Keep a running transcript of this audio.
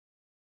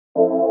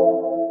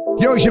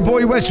Yo, it's your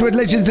boy Westwood,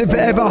 Legends Live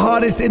Forever,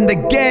 hardest in the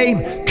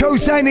game.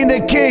 Co-signing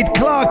the kid,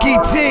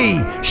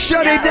 ClarkieTee.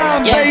 Shut it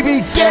down,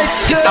 baby, get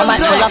turned up. I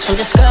might pull up and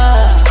just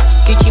skirt.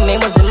 Gucci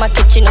Mane was in my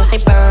kitchen, no say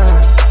burn.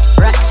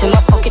 Racks in my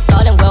pocket,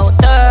 darling, well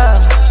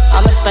done.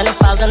 I'ma spend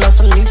 1,000 on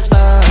some new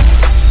fur.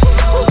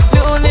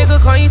 Little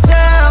nigga, can't you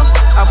tell?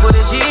 I put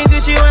a G in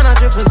Gucci when I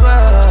drip as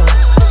well.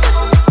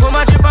 Put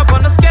my drip up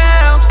on the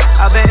scale.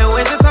 I bet it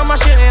wastes the time my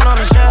shit ain't on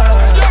the shelf.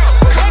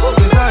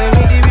 Since starting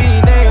me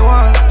DB day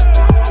one.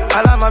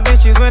 I like my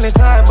bitches when they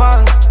tie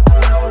bonds.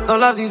 Don't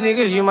love these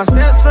niggas, you my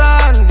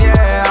stepsons.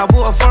 Yeah, I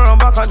bought a foreign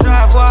but I can't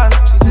drive one.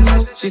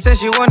 She said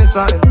she wanted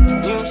something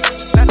new.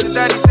 That's the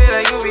daddy say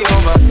that you be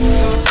home by 2.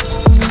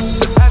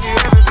 Have you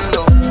ever been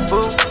on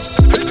boo?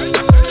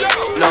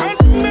 No.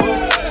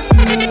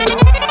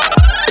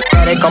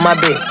 Paddock on my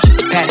bitch,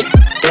 paddock.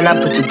 Then I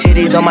put 2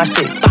 titties on my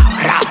stick.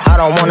 I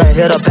don't wanna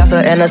hit a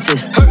passer and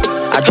assist.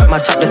 I drop my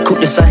top to coupe,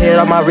 the sun hit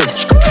on my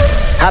wrist.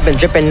 I been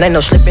drippin', ain't no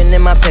slippin'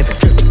 in my pimpin'.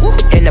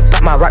 In the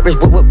back, my right wrist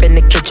whip in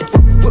the kitchen.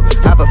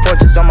 I put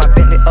fortunes on my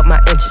Bentley, up my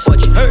inches.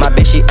 My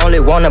bitch, she only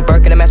want a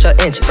Birkin to match her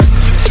inches.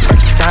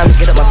 Time to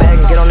get up my bag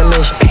and get on the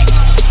mission.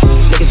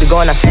 Niggas be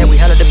going outside, we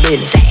handle the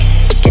business.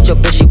 Get your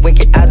bitch, she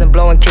winking eyes and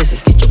blowing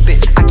kisses.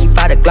 I keep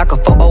fighting Glock a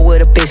 4-0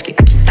 with a biscuit.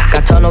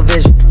 Got tunnel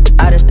vision.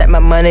 I done stack my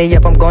money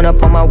up, I'm going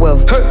up on my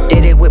wealth.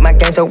 Did it with my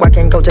gang so I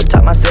can go to the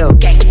top myself.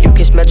 You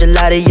can smell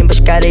gelati and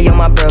biscotti on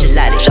my breath.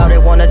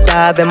 Shawty wanna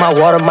dive in my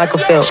water, Michael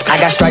Phelps. I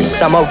got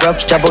stripes, I'm a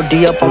rough, double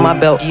D up on my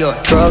belt.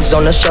 Drugs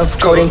on the shelf,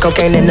 codeine,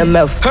 cocaine in the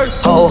mouth.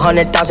 Whole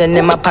 100,000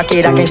 in my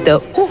pocket, I can't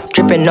step.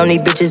 Drippin' on these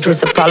bitches,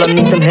 it's a problem,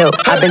 need some help.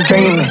 I've been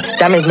dreaming,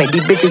 diamonds make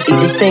these bitches eat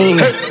the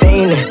semen.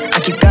 Fiendin', I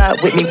keep God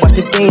with me, watch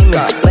the demons.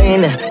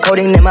 Laying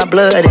codeine in my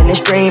blood and it's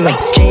streaming.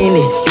 Genie,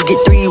 you get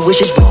 3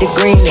 wishes with the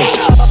green. Yeah,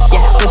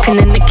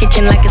 cooking in the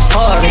kitchen like it's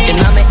porridge. And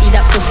I'ma eat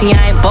that pussy,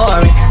 I ain't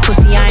boring.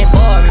 Pussy, I ain't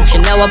boring.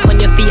 Chanel up on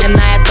your feet and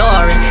I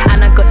adore it.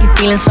 And I got you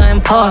feeling so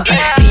important.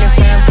 Feeling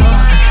so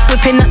important.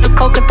 Whipping up the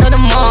coca till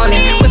the morning.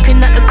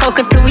 Whipping up the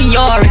coca till we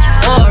orange.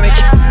 Orange.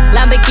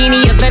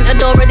 Lamborghini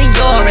Aventador already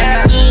yours.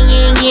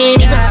 You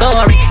ain't even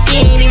sorry.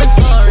 You ain't even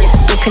sorry.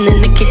 Cooking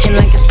in the kitchen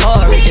like it's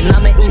porridge. And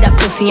I'ma eat that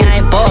pussy, I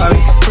ain't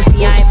boring.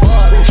 Pussy, I ain't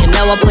boring.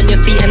 Chanel up on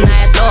your feet and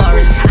I adore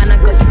it. And I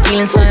got you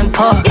feeling so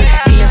important.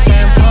 Feeling so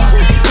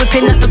important.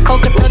 Whipping up the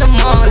coca till the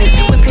morning.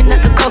 Whipping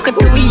up the coca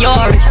till we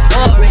orange.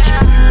 Orange.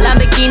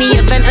 Lamborghini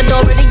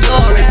Aventador already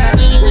yours.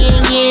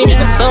 You ain't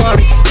even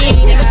sorry. You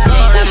ain't even sorry.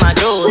 J's at my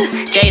jewels.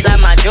 J's at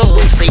my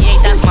jewels. Free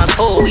 8, that's my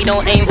code. We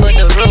don't aim for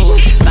the roof.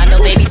 Bando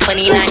baby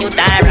 29, you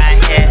die right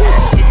here.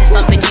 This is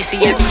something you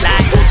see every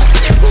night.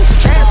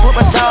 Dance with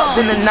my dogs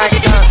in the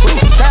nighttime.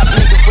 Trap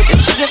nigga with the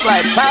chickens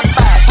like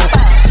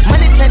Popeye.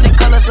 Money changing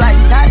colors like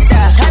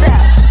tie-dye.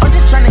 I'm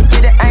just tryna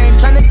get it, I ain't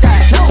tryna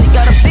die. She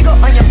got a big ol'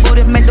 on your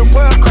booty, make the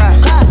world cry.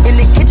 In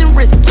the kitchen,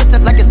 wrist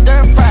twisted like it's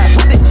stir fry.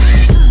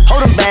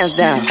 Hold them bands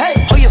down,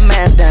 hold your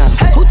mans down.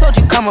 Who told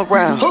you come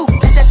around?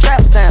 That's that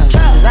trap sound.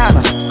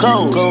 Designer,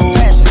 clothes,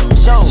 fashion,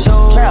 shows,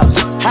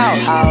 traps, house,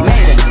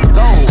 made it,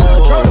 gold.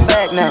 Control the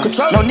bag now,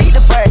 no need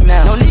to brag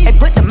now. Hey,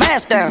 put the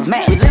mask down,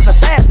 we living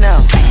fast now.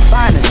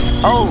 Finest,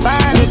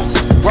 finest,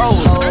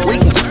 rose, we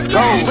can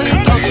go,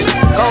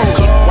 go.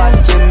 Keep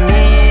watching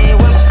me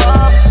when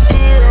up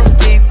still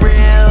keep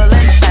real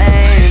and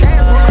fame.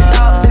 Dance with my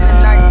dogs in the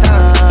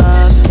nighttime.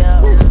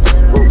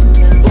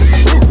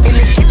 In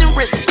the kitchen,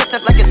 wrist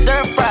twisted like it's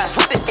stir fry.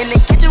 Whip it in the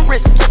kitchen,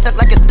 wrist twisted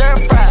like it's stir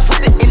fry.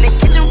 Whip it in the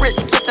kitchen, wrist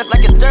twisted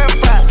like it's stir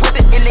fry. Whip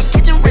it in the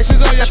kitchen, wrist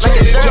twisted like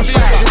it's stir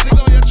fry.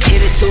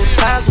 Hit it 2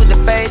 times with the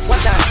bass.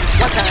 One time,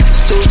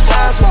 2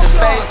 times with the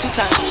bass. 2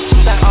 times.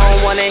 I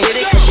don't wanna hit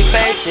it cause she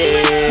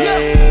basic.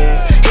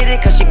 Hit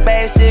it cause she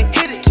basic.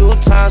 Hit it 2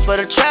 times for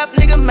the trap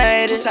nigga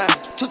made it.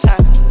 2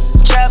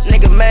 times. Trap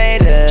nigga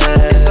made it.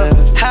 It's a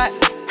hot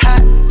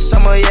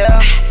summer,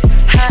 yeah.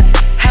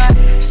 Hot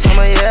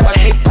summer, yeah.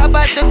 Watch me pop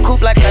out the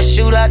coupe like I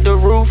shoot out the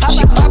roof.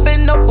 She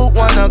poppin' no boot,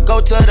 wanna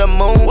go to the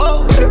moon.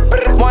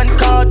 One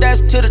call,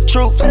 that's to the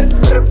troops.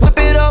 Whip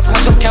it up,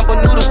 Huncho Campbell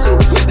noodle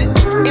soup.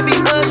 It be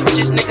us,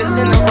 richest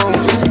niggas in the room.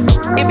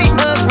 It be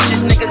us,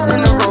 richest niggas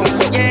in the room.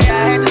 Yeah,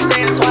 I had to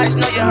say it twice,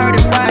 know you heard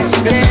it right.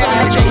 Yeah, I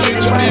had to hit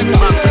it right.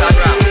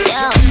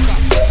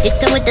 Hit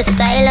them with the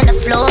style and the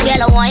flow,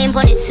 girl, I wine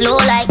pon it slow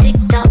like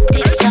tick-tock,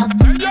 tick-tock.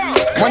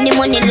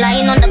 Money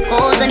line on the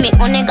goals, and me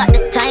only got the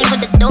time for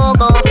the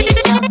doggo.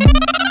 Tick-tock.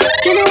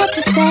 You know what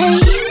to say.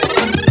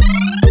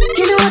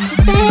 You know what to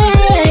say.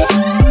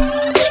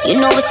 You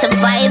know it's a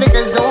vibe, it's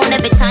a zone.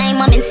 Every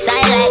time I'm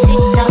inside like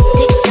tick-tock,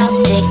 tick-tock,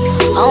 tick.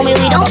 Homie,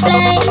 we don't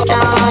play,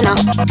 no.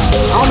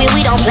 Homie,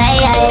 we don't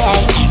play,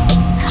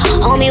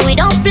 Homie, we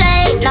don't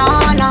play, no.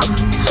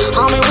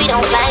 Homie, we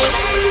don't play,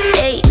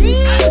 hey.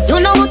 You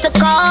know who to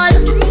call.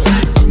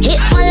 Hit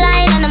my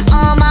line and I'm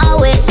on my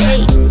way,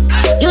 hey.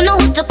 You know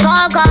who to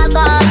call.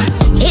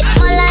 Hit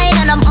my line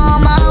and I'm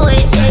on my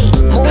way, hey.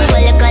 Move a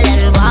little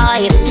and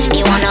vibe.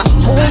 You wanna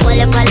move a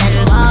little and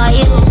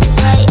vibe,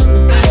 hey.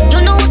 You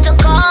know who to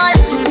call.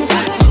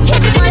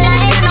 Hit my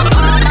line and I'm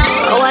on my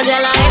way. Oh, I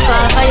got life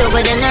for you,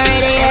 but they're not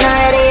ready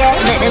yet.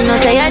 Make them know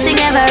say I think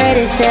ever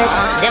ready.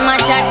 mindset. Them a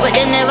chat but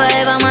them never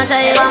ever matter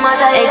it.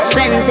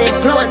 Expensive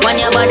clothes on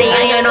your body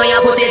and you know you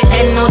put it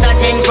 10 out of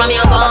 10 from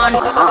your bond.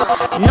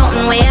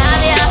 Nothing we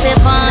have you have to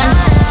fun.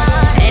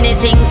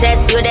 Anything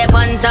test you they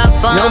on top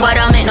fun.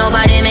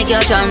 Nobody make you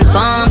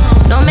transform.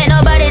 Don't make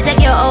nobody take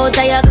you out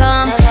till you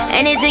come.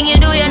 Anything you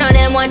do you know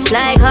them watch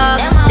like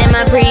hug. Them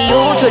a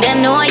pre-you through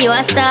them know you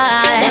a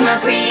star. Them a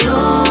pre-you.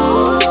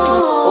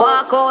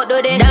 Walk out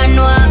do they done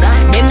walk.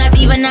 Them not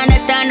even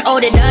understand how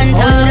they done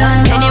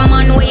talk. Any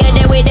man where you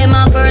there with them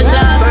a first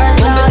class.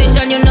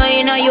 Competition you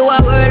know you a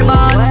world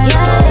boss.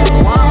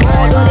 Done walk.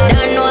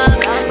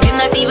 Them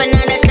not even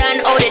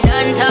understand how they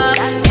done talk.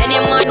 Any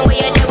man where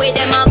you there with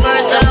them a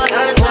first class.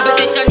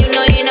 Competition you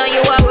know you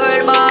a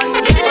world boss.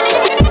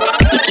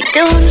 You keep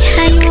doing me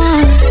how you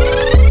want.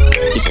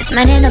 You just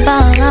might end up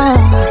all alone.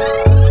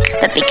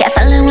 But be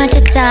careful and watch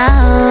your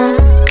tongue.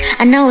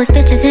 I know it's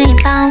bitches in your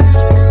phone.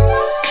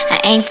 I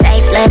ain't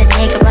type, let a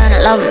nigga run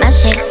all over my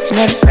shit. And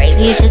if it's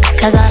crazy, it's just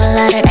cause all the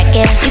love that I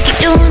get. You keep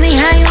doing me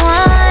how you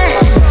want.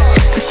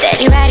 I'm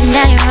steady writing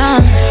down your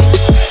wrongs.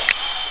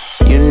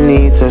 You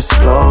need to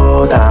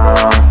slow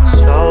down.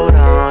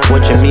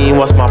 What you mean,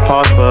 what's my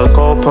password?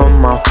 Go put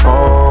my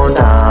phone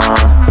down.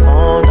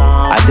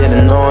 I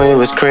didn't know it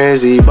was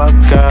crazy, but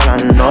girl, I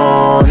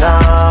know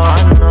now.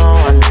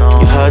 I know.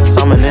 You heard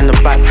someone in the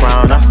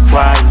background, that's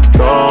why you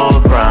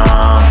drove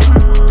round.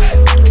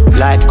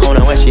 Like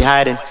Kona when she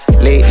hiding.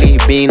 Lately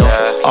been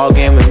off,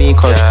 arguing with me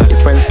cause your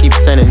friends keep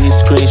sending you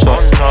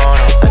screenshots.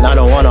 And I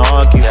don't wanna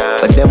argue,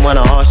 but then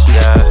wanna ask you,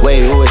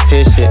 wait, who is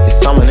his shit? Is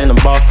someone in the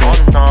bathroom?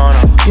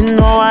 You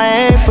know I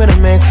ain't finna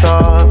mix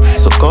up,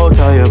 so go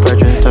tell your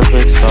brethren to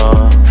fix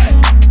up.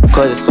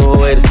 Cause it's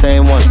always the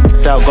same ones.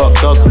 Say I got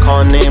girls, I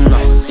can't name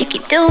them. You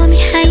keep doing me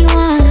how you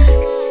want.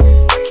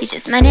 You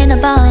just might end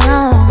up all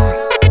alone.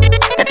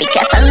 But be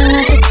careful and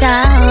watch your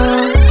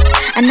tongue.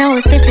 I know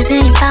it's bitches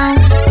in your phone.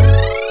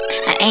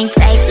 I ain't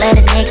type, let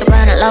a nigga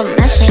run all over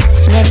my shit.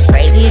 And if it's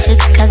crazy, it's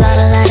just cause all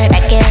the love that I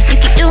get. You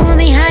keep doing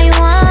me how you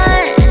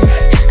want.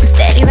 I'm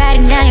steady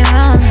writing down your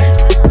wrongs.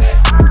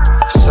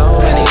 So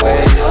many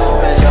ways,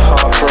 your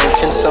heart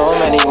broken so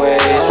many ways.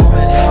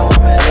 And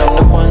I'm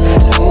the one to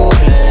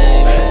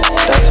blame.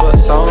 That's what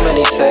so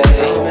many say.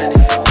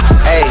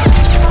 Hey.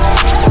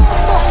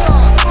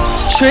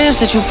 Trips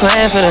that you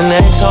plan for the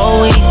next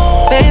whole week.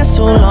 Bands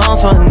too long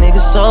for a nigga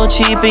so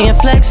cheap. And your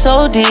flex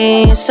OD,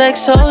 and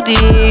sex OD.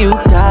 You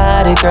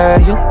got it, girl,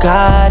 you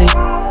got it.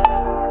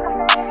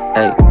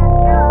 Hey.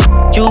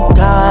 You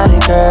got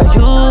it, girl,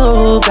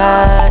 you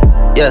got it.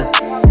 Yeah.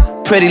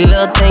 Pretty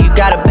little thing, you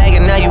got a bag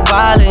and now you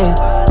wildin'.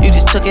 You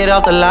just took it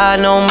off the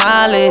line, no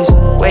mileage.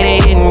 Way they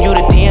hitting you,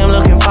 the DM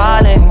looking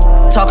violent.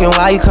 Talking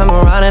while you come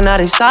around and now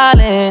they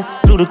silent.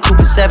 Blew the coupe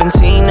at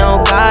 17,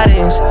 no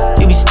guidance.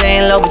 You be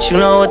staying low, but you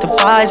know what the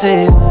price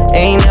is.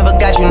 Ain't never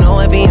got you know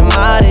it being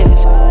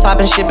modest.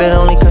 Poppin' shit, but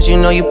only cause you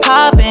know you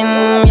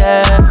poppin',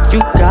 yeah. You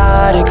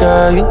got it,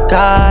 girl, you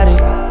got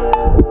it.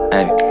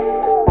 Hey.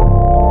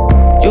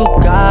 You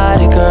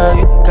got it, girl,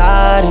 you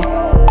got it.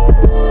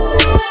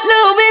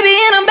 Little baby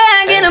in a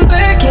bag in a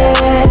Birkin.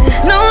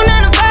 No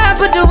 9 to 5,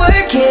 put the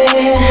work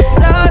in.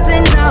 Flaws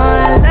and all,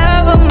 I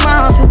love them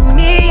all. To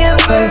me, you're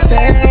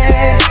perfect.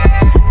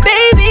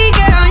 Baby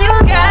girl, you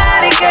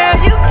got it, girl,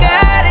 you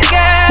got it,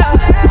 girl.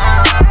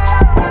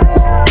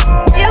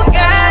 You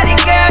got it,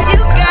 girl,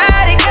 you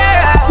got it,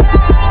 girl.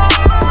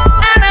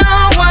 I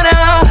don't wanna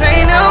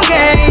play no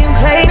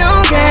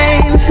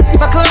games.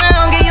 Fuck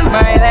around, give you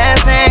my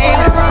last name.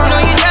 You know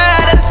you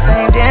tired of the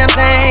same damn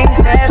thing.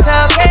 That's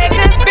okay,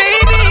 cause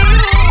baby.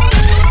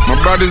 My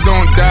brothers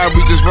don't die,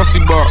 we just rusty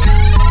bark.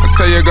 I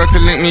tell your girl to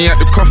link me at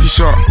the coffee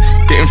shop.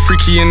 Getting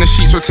freaky in the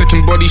sheets, we're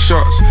taking body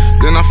shots.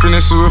 Then I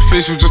finish with a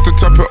facial just to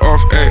top it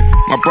off, ayy.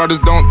 My brothers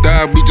don't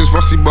die, we just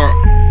rusty bark.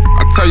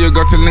 I tell your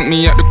girl to link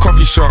me at the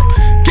coffee shop.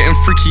 Getting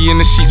freaky in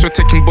the sheets, we're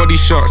taking body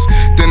shots.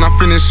 Then I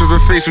finish with a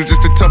facial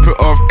just to top it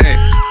off, ayy.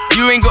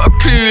 You ain't got a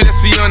clue,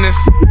 let's be honest.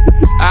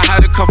 I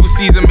had a couple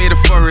seasons made a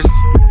forest.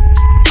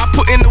 I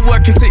put in the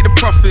work and take the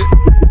profit.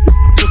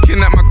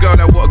 Looking at my girl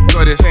like what a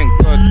goddess. Thank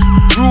God.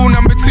 Rule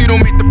number 2, don't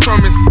make the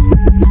promise.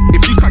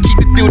 If you can't keep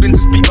the deal, then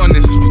just be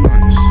honest.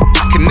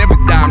 I can never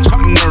die, I'm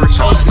Chuck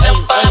Norris. Do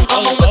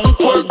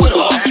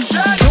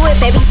it,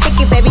 baby, stick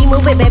it, baby,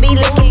 move it, baby,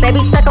 lick it, baby,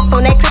 suck up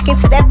on that click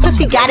into that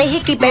pussy, got a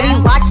hickey, baby,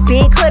 watch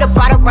big, could've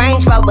brought a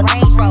Range Rover.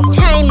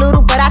 Chain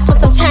little, but I spent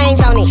some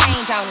change on it.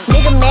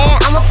 Nigga mad,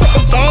 I'ma put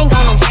the gang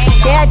on him.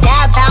 They'll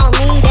die about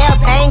me,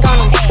 they'll bang on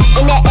him.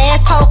 In that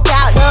ass poke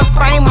out, the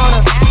frame on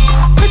him.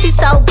 Pussy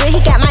so good, he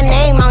got my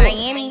name on it.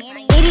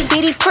 Itty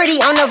bitty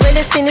pretty, on the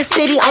realest in the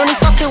city. Only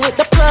fucking with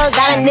the plug,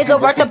 got a nigga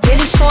worth a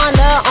billy. Showing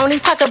love, only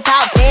talk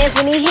about bands.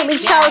 When he hit me,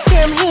 chose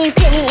him, he ain't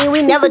pick me, and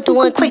we never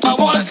doing quickies. I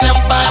want a slim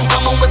fine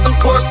woman with some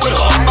pork with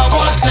her. I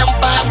want a slim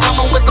fine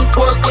woman with some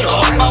pork with her.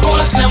 I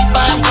want a slim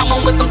fine woman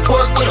with some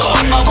pork with her.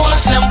 I want a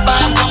slim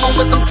fine woman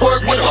with some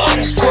pork with her.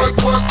 Pork,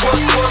 pork, pork,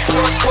 pork,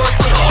 pork, pork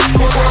with her.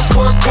 Pork,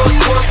 pork, pork,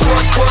 pork,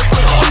 pork, pork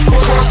with her.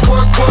 Pork,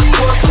 pork, pork,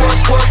 pork, pork,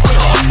 pork with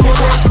her.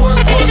 Pork,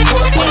 pork, pork,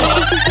 pork, pork with her.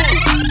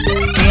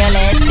 Real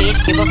ass bitch,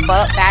 give a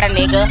fuck. outside a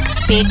nigga.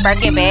 Big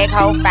Birkin bag,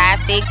 hold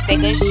 5-6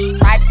 figures.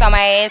 Stripes on my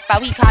ass, so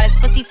he call his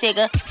pussy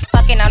tigger.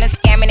 Fucking on a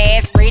scamming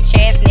ass, rich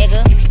ass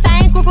nigga.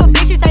 Same group of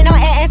bitches, ain't no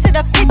add to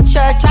the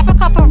picture. Drop a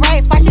couple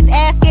racks, watch his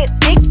ass get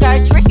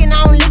bigger. Drinking,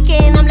 I'm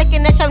licking, I'm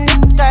looking at your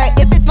nigga.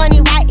 If it's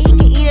money right, he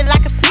can eat it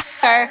like a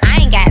snicker. I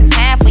ain't got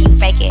time for you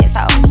fake ass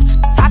hoes.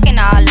 Talking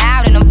all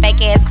loud in them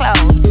fake ass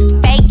clothes.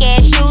 Fake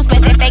ass shoes,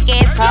 match that fake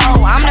ass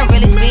coat. I'm the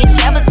realest bitch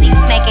ever see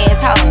snake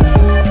ass hoes.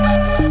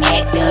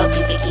 Act up,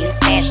 you could get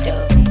snatched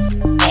up.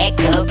 Act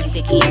up, you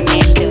could get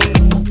snatched up.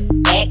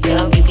 Act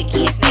up, you could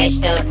get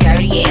snatched up.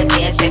 Dirty ass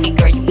ass, baby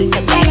girl, you need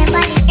to back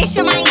up. It's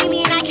your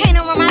Miami and I can't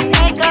run my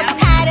stack up.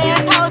 Tired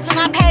ass hoes in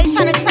my page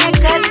tryna track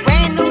us.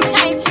 Brand new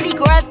chain city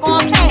girls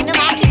going platinum.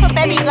 I keep a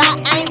baby Glock,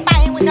 I ain't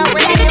fighting with no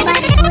red. Your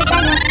body good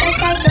and you're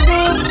special to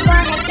me.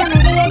 Wanna make you my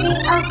lady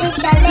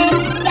officially.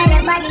 Girl,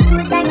 your body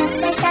good and you're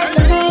special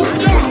to me.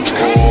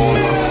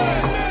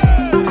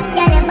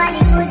 Girl, your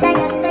body good and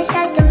you're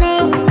special to me.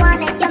 Wanna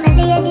make you my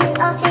lady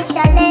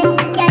officially.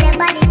 Girl, your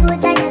body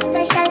good and you're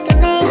special to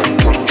me.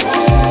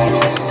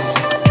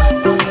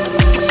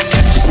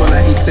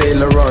 Saint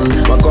Laurent.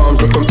 My arms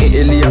are from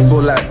Italy, I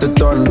feel like the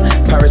Don.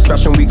 Paris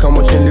Fashion Week, I'm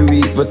watching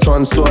Louis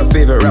Vuitton. Saw her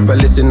favourite rapper,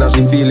 listen, now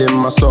she feeling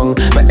my song.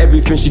 But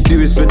everything she do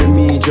is for the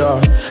media.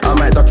 I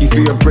might duck you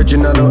through your bridge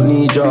and I don't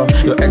need ya.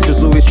 Your ex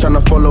was always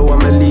tryna follow,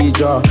 I'm a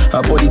leader.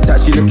 Her body tight,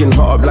 she looking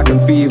hot up like a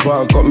fever.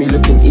 Got me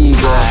looking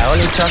eager. I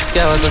only trust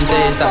girls on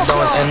days that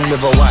don't end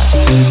with a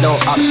Y. No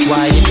ups,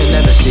 why you can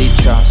never see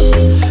trust.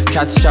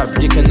 Catch up,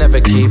 you can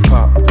never keep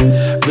up.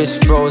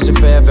 Wrist froze if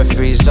we ever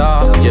freeze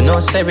up. You know,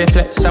 say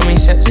reflex and we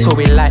set so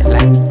we light.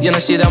 You know,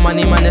 see the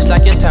money, man, it's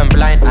like you turn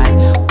blind eye.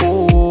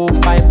 Ooh,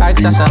 5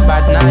 bags, that's a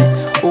bad night.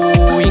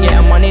 Ooh, you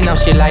getting money, now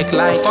she like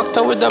life. Fucked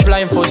her with the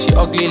blindfold, she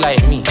ugly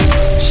like me.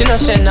 She not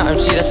saying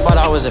nothing, she just thought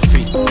I was a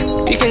freak.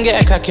 You can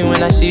get a cracking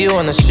when I see you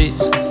on the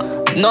streets.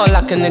 Not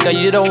like a nigga,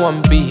 you don't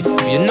want beef.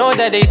 You know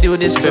that they do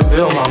this for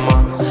real,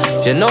 mama.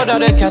 You know that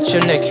they catch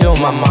him, they kill,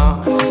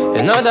 mama.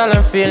 You know that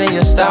I'm feeling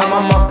your style,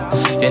 mama.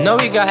 You know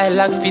we got it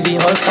like for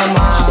the whole summer.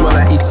 She smell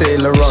like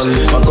Saint Laurent.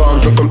 My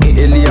arms are from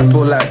Italy, I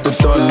feel like the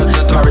Don.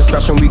 Paris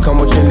Fashion Week, I'm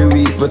watching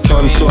Louis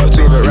Vuitton. Saw her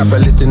favourite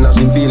rapper, listen, now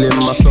she feeling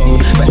my song.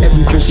 But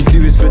everything she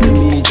do is for the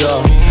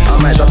media. I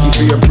might duck you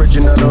through your bridge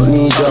and I don't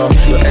need ya.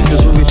 Your ex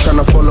is always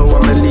tryna follow,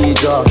 I'm a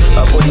leader.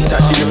 Her body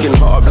tight, she looking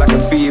hot up like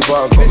a fever.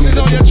 Got me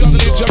looking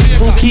eager.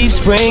 Who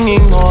keeps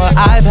bringing more?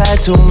 I've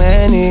had too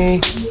many.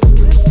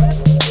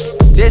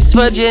 This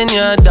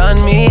Virginia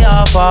done me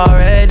off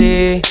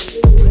already.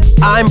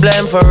 I'm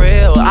blamed for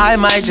real, I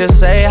might just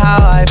say how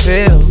I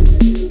feel.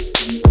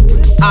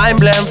 I'm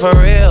blamed for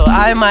real,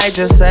 I might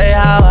just say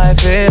how I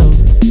feel.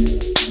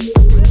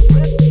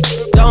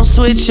 Don't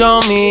switch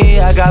on me,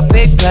 I got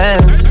big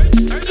plans.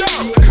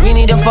 We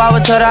need to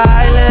forward to the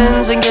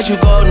islands and get you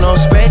gold, no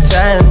spray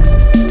tans.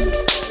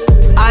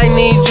 I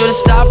need you to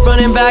stop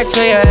running back to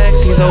your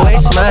ex, he's a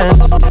waste man.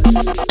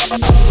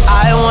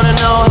 I wanna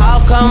know how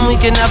come we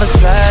can never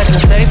splash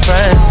and stay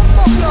friends.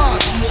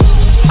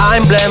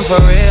 I'm blamed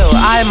for real,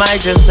 I might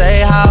just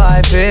say how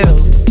I feel.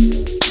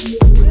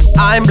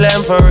 I'm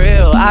blamed for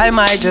real, I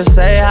might just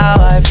say how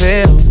I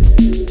feel.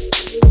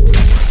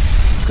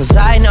 Cause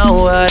I know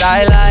what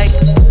I like,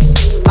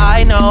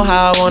 I know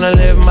how I wanna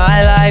live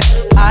my life.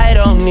 I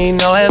don't need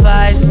no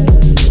advice,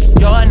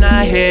 you're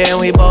not here and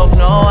we both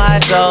know why.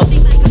 So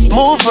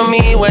move for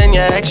me when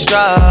you're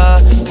extra,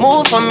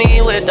 move for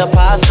me with the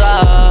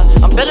pasta.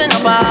 I'm building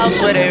up a house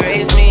where they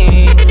raise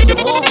me. You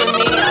move with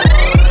me,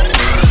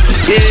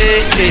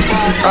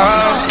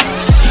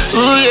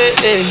 ooh yeah,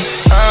 yeah.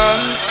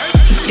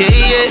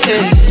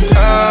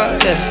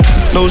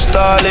 No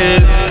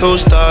stalling, no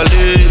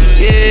stalling,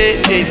 yeah,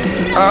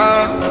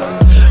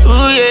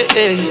 ooh yeah,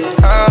 yeah.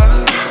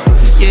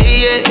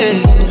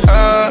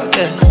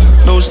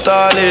 No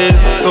stalling,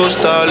 no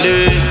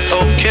stalling,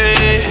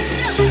 okay.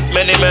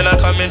 Many men are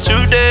coming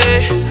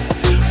today,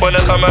 wanna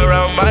come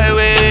around my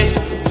way.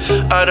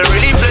 I don't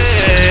really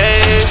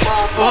play,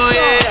 oh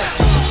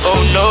yeah,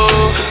 oh no.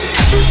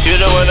 You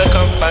don't wanna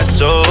come back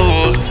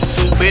zone.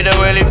 We don't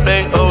really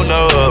play, oh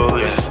no,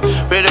 yeah.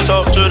 We don't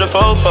talk to the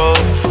popo,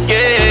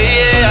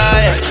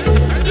 yeah.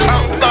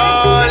 I'm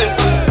ballin',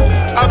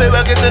 I'll be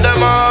working till the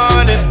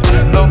morning.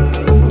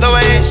 No,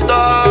 I ain't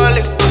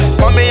stalling.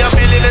 Mommy, I'm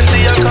feeling into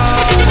your car.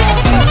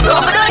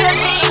 Don't do your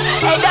thing,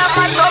 hey that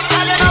mash up,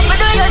 girl, you know for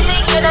do your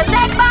thing, you know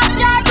take back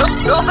shot.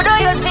 Don't do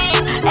your thing,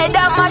 hey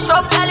that mash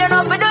up, girl, you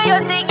know for do your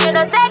thing, you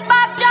know take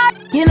back shot.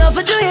 You know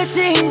for do your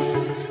thing.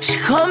 She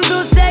come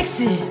too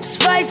sexy,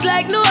 spice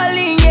like New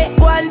Orleans, yeah.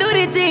 Go and do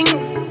the thing.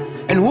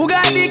 And who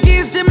got the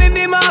keys to me,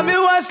 be mommy,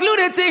 what's do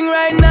the thing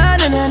right now?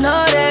 And I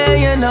know that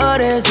you know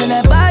this, and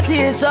that body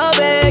is so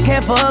big,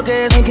 can't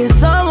focus. And can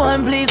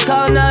someone please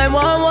call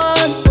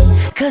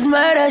 911? Cause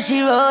murder,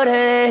 she wrote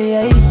it,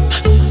 yeah.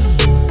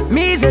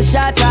 Me's a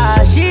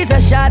shotter, she's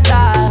a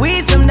shotter.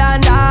 We some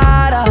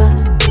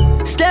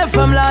dandadas, step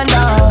from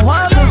London.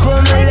 One for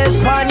put me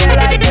lips on you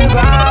like the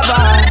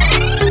grabber.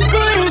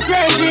 Good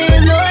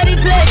intentions, no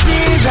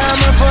deflections. I'm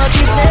a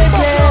fucking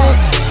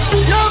senseless.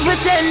 No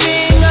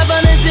pretending, I'm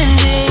on a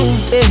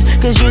singing.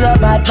 Cause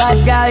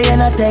bad girl, you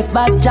no take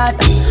back chat.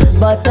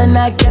 But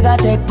tonight you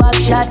gotta take back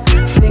shot.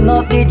 Fling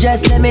up the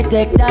dress, let me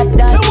take that.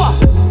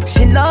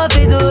 She love to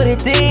do the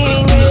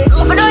thing.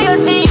 Go for do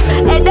your thing,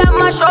 head that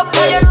mash up.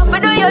 Girl, you know for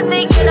do your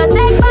thing, you no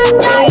take back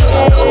chat.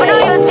 Go for do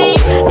your thing,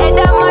 head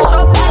that mash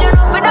up. Girl, you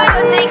know for do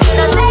your thing, you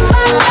no take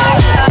back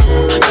chat.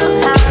 Look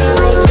how you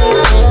make me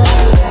feel.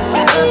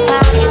 Look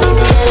how you make me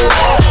feel.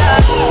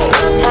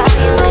 Look how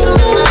you make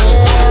me feel.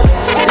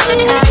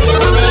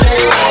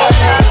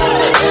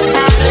 Look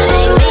how you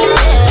make me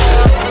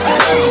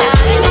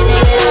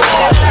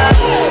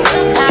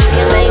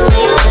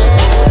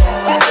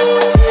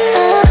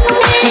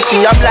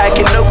See, I'm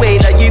liking the way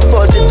that you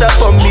force it up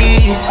on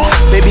me.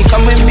 Baby,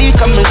 come with me,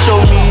 come and show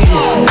me.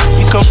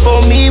 You come for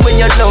me when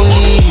you're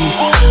lonely.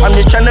 I'm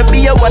just tryna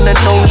be your one and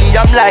only.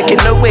 I'm liking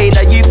the way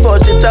that you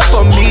force it up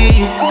on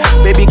me.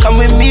 Baby,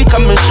 come with me,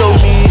 come and show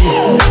me.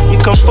 You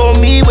come for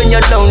me when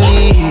you're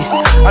lonely.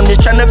 I'm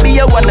just tryna be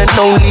your one and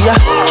only.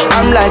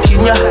 I'm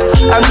liking ya,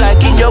 I'm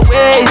liking your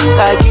ways,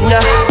 liking ya,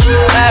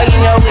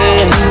 liking your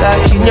ways,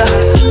 liking ya.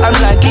 I'm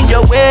liking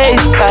your ways,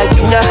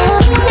 liking ya.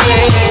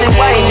 Hey, say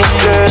whiny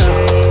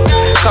girl.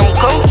 Come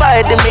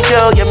confide in me,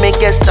 girl. You make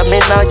it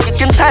stamina. You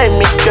can time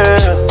me,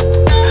 girl.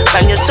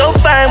 And you're so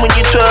fine when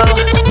you twirl.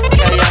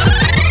 Yeah.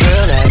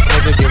 Girl, ass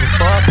never give a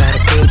fuck about a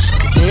bitch.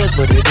 It is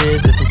what it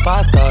is. This some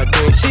 5-star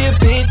dick. She a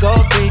big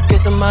gold freak.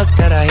 It's a must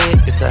that I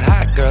hit. It's a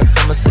hot girl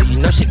summer, so you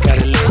know she got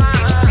it lit.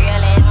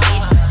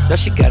 No,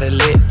 she got it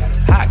lit.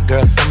 Hot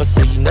girl summer,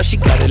 so you know she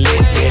got it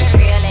lit.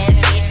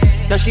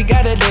 Yeah. No, she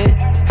got it lit.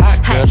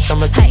 Hot girl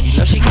summer, so you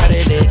know she got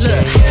it lit.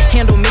 Look, yeah.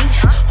 handle me?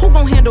 Who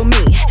gon' handle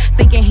me?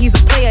 Thinking he's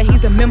a player,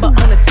 he's a member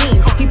on the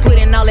team. He put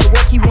in all that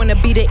work, he wanna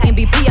be the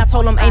MVP. I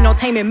told him ain't no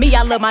taming me,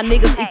 I love my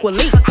niggas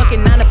equally.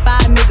 Fucking 9 to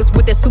 5 niggas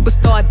with that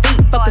superstar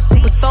beat. Fuck the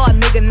superstar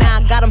nigga, now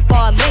I got him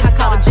far link. I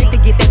called a jig to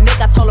get that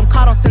nigga, I told him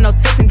call, don't send no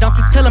text. And don't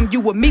you tell him you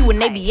with me when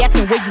they be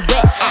asking where you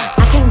at.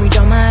 I can't read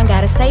your mind,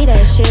 gotta say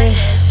that shit.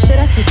 Should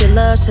I take your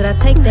love, should I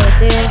take that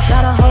dick?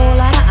 Got a whole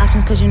lot of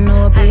options cause you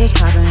know a bitch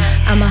poppin'.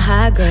 I'm a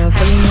high girl,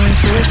 so you know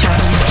shit's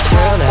poppin'.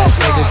 Girl ass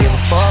nigga give a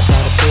fuck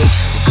about a bitch.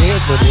 It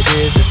is what it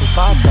is, this some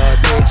 5-star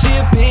dick. She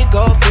a big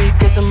gold freak,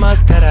 it's a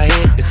must that I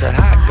hit. It's a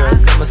hot girl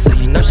summer, so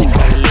you know she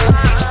got it lit.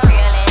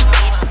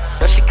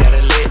 No, she got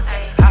it lit.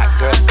 Hot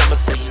girl summer,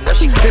 so you know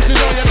she got it lit. This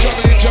is all you're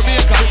juggling in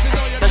Jamaica.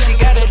 No, she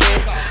got it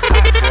lit.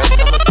 Hot girl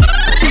summer, so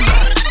you know she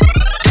got it lit.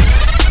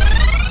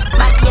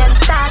 Mackie and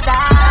Stada,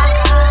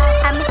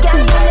 I'm a girl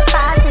in the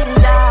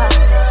passenger.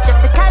 Just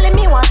to call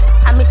me one,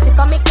 I'm a sip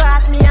on me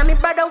cross, me and me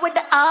brother with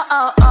the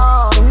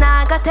oh. And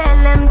I gotta tell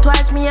them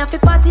twice, me have to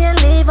party and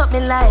live up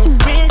me life.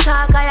 Real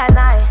talk, I and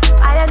I.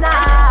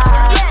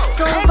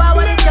 So far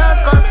when it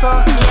just goes so.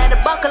 Me and the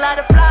buckle of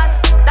the floss,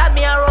 that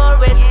me a roll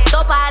with.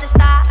 Dope out the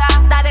star,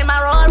 that in my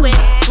roll with.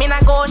 Me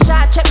not go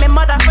shot, check me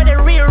mother for the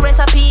real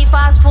recipe.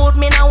 Fast food,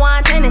 me not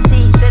want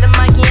Tennessee. Say the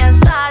Mackie and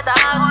Star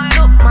dog.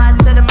 Look mad,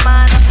 say the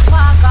man up the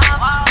park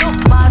off. Look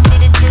mad, see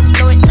the chips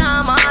do it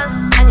normal.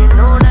 And you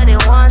know that they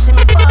want see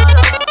me fall off.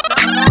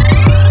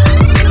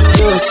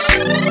 Juice,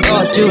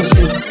 oh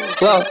juicy,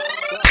 wow,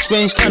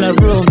 strange kind of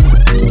room,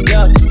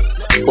 yeah.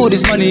 All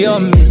this money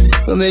on me,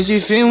 what makes you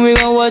think we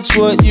gon' watch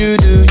what you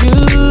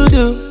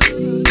do?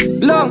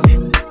 Long,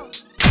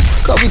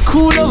 cause we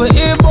cool over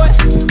here, boy.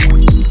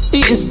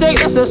 Eating steak,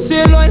 that's a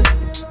sirloin.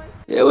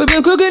 Yeah, we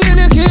been cooking in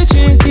the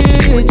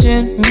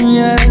kitchen,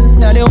 yeah.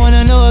 Now they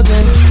wanna know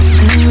again,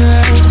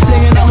 yeah.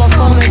 Playing on my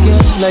phone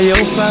again, like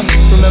yo fam.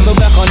 Remember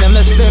back on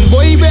MSN,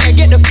 boy, you better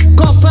get the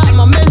fuck up out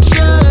my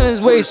mentions,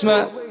 waste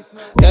man.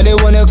 Now they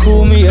wanna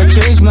call me a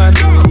change man.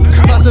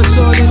 Must have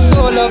sold his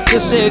soul up to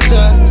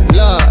Satan.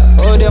 Lord,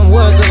 all them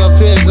words of a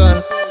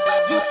pagan.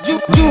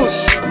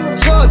 Juice,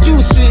 so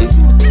juicy.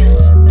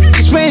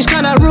 This range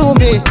kinda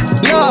roomy.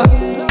 Lord,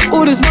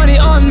 all this money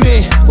on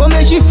me. What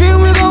makes you feel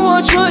we gon'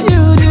 watch what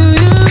you do?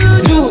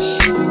 Juice,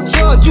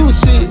 so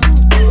juicy.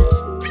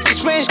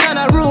 This range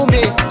kinda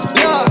roomy.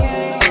 Lord,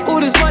 all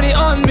this money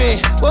on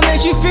me. What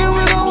makes you feel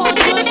we gon' watch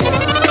what you do?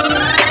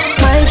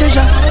 My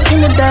treasure, in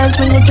the dance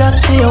when you drop,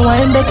 see you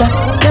wine better.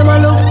 Them a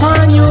look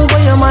on you, but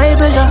you're my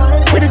pleasure.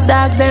 With the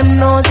dogs, them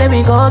know, say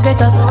we go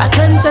get us. A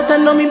trendsetter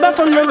know me back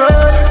from the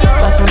road,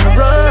 back from the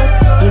road.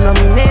 You know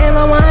me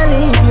never wanna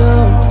leave you.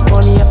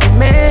 Money up in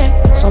me,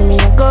 so me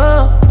a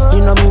go.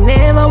 You know me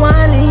never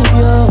wanna leave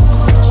you.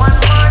 One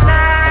more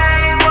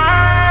night,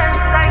 once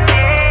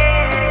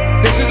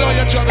again. This is all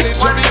you're juggling in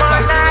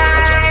Jamaica. This is all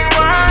you're juggling in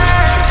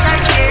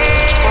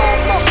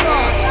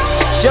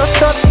Jamaica. Just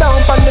touch down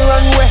on the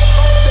runway.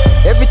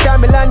 Every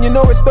time I land, you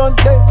know it's done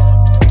there.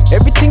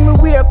 Everything we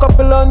wear, a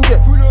couple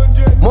hundred.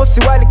 Most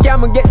see why the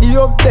camera get the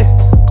up there.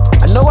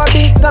 I know I've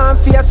been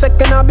gone for a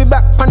second, I'll be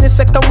back on the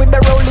second with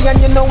the rolling, and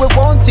you know we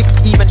won't tick.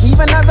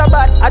 Even as a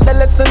bad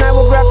adolescent, I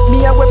will grab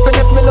me a weapon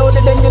if me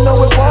loaded, then you know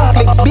we won't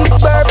click. Big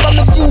bird from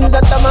the jeans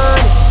that I'm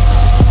on.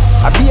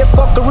 I be a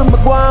fucker in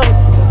my guam.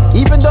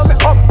 Even though me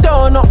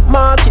uptown, up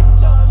market.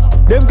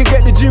 Them can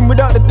get the gym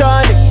without the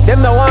tonic,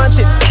 them don't want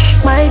it.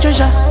 My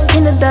treasure,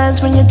 In the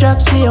dance when you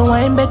drop, see your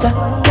wine better.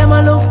 Them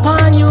a look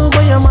upon you,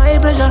 but you're my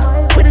pleasure.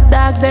 With the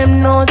dogs,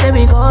 them know, say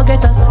we go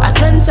get us. A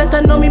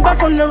trendsetter know me back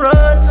from the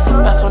road.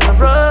 Back from the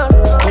road.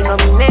 You know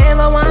me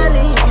never wanna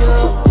leave you.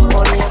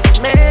 Only if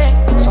you make,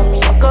 so me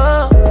a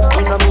go.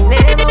 You know me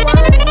never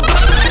wanna leave you.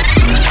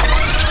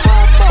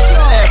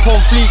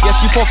 Conflict, yeah,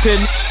 she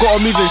poppin'. Got her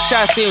moving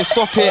shy, saying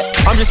stop it.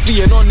 I'm just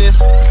being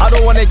honest. I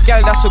don't want a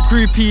gal that's a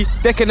groupie.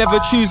 They can never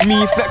choose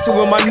me, flexing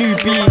with my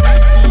newbie.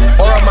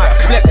 Or I might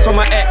flex on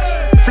my ex,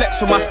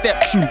 flex with my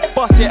step tune,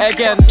 bust it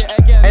again.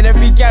 And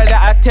every gal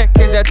that I tech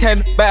is a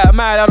 10. Better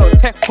man, I don't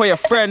tech for your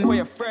friend.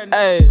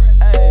 Hey,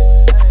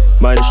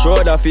 man,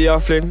 sure that for your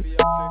fling.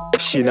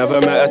 She never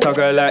met a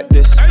tugger like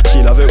this.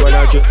 She love it when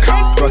I drip.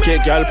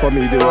 Rocket gal for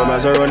me, do a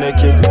Maserati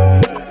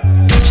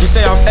kick. She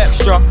say I'm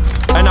extra,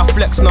 and I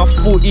flex now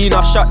 14.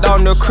 I shut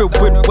down the crib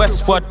with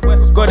Westwood.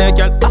 Go there,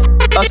 girl,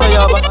 I say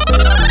ya, but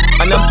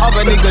and them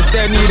other niggas,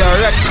 they need a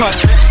red cut.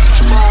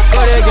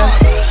 Go there, girl,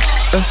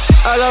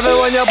 I love it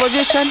when you're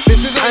position.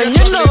 And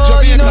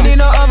you don't need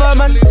no other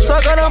man. So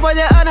go down on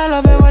your hand, I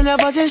love it when you're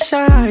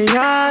position.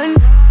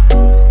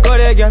 Go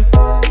there, girl,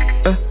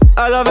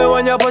 I love it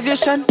when you're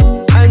position.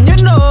 And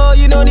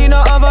you don't need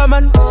no other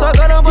man. So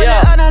go down on your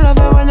hand, I love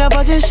it when you're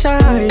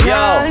position.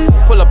 Yo,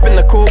 pull up in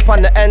the coupe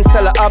on the end,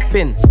 sell it up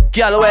in.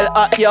 Girl well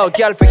hot, yo,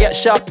 girl forget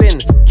shopping.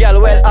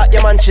 Girl well hot,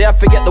 yeah man, she I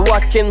forget the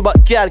walking.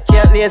 But girl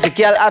can't lazy,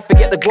 girl I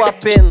forget the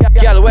guapping.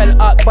 Girl well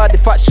hot, body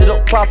fat, she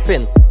look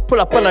poppin'. Pull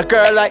up on a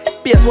girl like,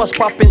 BS what's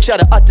poppin'. She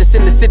the hottest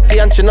in the city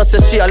and she know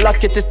says she a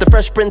lock it. It's the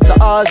Fresh Prince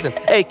of Austin,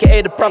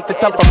 aka the Prophet.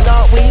 I'm from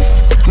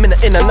Northeast.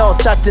 Minute in and out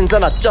chattings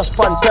and I just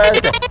on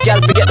Thursday. Girl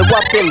forget the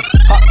whoppings.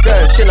 Hot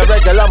girl, she no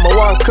regular, me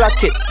one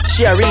clock it.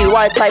 She a real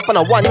wife type on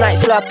a one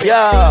night slap,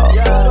 yo.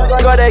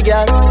 Go there,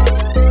 girl.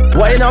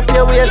 Wind up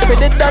your waist for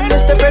the damn,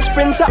 this the Fresh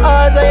Prince of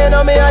Oz. You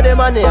know me have the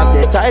money, have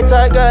the tight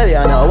girl,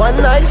 you know one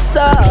night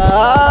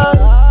star.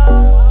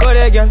 Go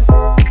there, girl.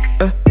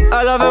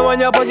 I love it when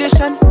you're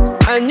position.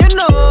 And you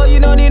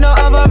don't need no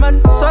other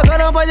man. So go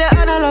down on your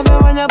hand, I love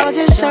it when you're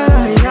position.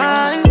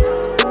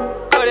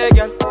 Go there,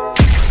 girl.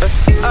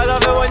 I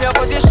love it when you're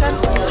position.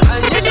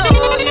 And you don't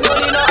need no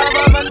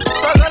other man.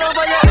 So go down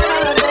on your hand, I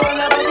love it when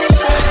you're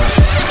position.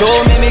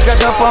 Don't make me get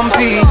up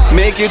pumpy,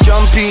 make you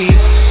jumpy.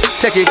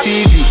 Take it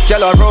easy,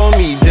 girl around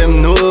me, them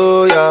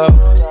know ya.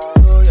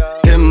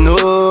 Them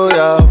know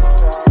ya.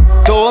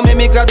 Don't make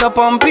me get up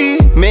pumpy,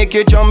 make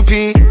you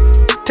jumpy.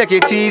 Take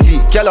it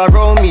easy, girl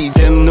around me,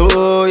 them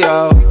know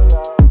ya.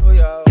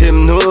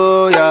 Them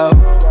know ya.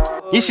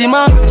 You see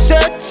my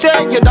set,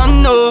 you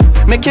don't know.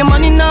 Making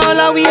money now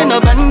like we in a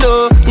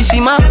bando. You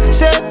see my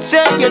set,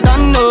 you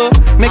don't know.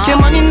 Making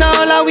money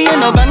now like we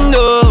in a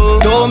bando.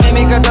 Don't make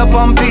me get up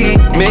pumpy,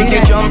 make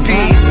it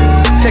jumpy.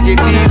 Take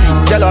it easy,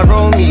 girl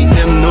around me,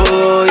 them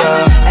know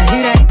ya.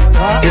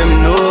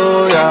 Them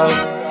know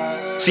ya.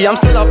 See, I'm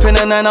still up in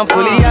the night, I'm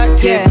fully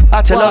active.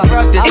 I tell her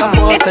practice, I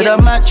fall to the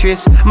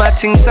mattress. My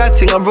ting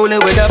satting, I'm rolling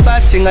with a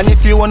batting. And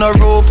if you wanna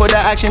roll for the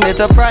action,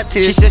 it's a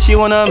practice. She said she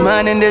want a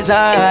man in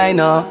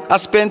designer. I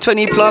spent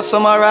 20 plus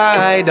on my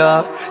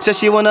rider. Said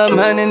she want a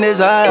man in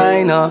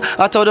designer.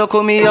 I told her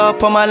call me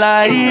up on my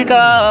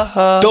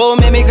Liga. Don't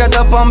make me get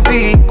up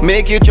pumpy,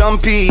 make you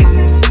jumpy.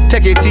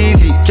 Take it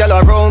easy,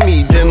 girl around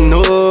me, them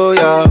know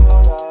ya.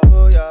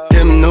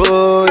 Them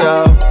know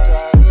ya.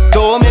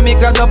 Don't make me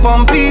crack up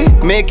pumpy,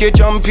 make you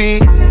jumpy.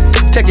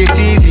 Take it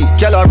easy,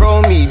 girl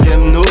around me,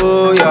 them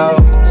know ya.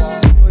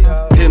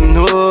 Them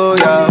know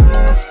ya.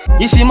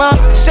 You see my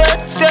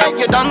set,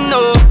 you don't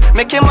know.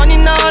 Making money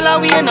now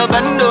like we in a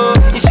bando.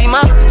 You see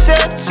my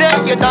set,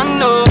 you don't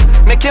know.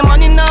 Making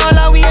money now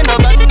like we in a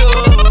bando.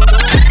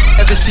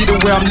 Ever see the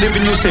way I'm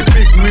living, you'll say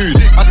big mood.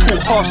 I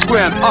talk half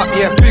square and up,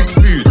 yeah, big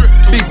food.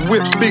 Big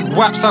whips, big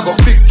waps, I got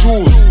big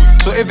jewels.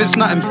 So if it's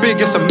nothing big,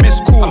 it's a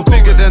miss call. I'm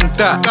bigger than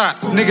that,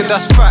 nigga,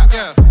 that's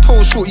facts.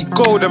 Told shorty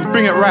gold and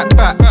bring it right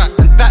back.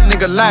 And that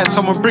nigga lied,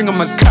 someone bring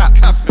him a cap.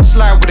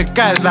 Slide with the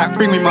guys like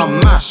bring me my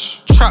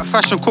mash. Trap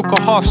fashion, cook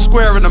a half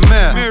square in the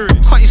mirror.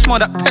 Can't you smell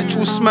that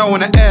petrol smell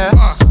in the air?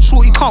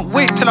 Shorty can't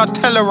wait till I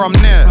tell her I'm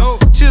near.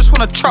 She just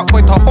want a trap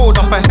boy to hold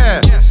up her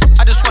hair.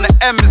 I just want an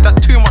M, is that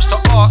too much to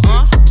ask?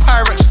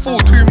 Pyrex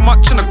full, too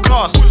much in a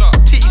glass.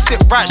 Titty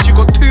sit right, she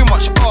got too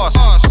much ass.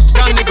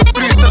 Young nigga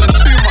blue selling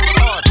too much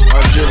ass.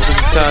 My drip is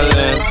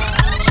Italian,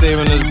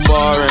 saving is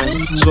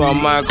boring. So I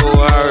might go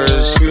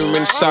Harris,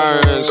 screaming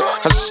sirens.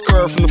 Had a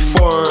skirt from the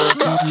foreign,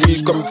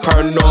 he got me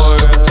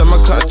paranoid. Time I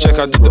cut a check,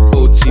 I did the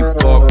OT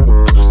pop.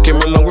 Came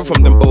along with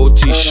from them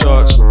OT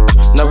shots.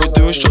 Now we're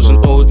doing shows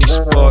on all these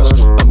spots.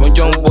 I'm a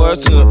young boy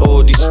in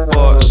all these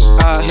spots.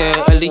 Out here,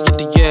 early get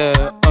the year.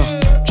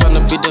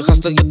 Tryna be the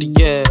hustler, get the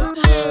year.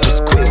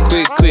 Just quick,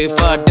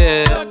 far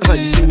there.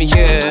 You see me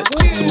here,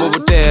 to over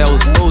there, I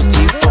was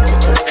OT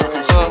poppin'.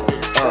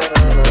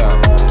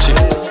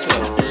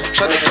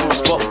 Tryna get my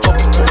spot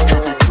poppin'.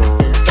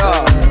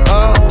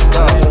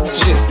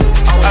 Shit.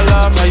 I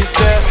love how you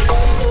step,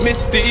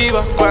 Miss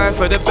Diva, grind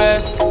for the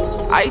best.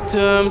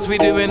 Items we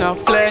doing our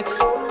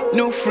flex.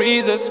 new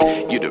freezers.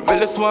 You the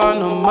realest one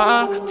on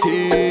my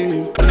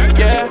team.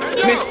 Yeah,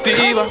 Miss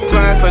Diva,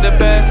 grind for the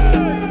best.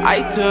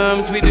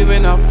 Items, we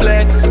doing our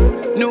flex.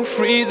 New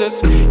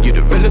freezers, you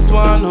the realest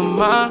one on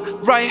my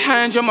right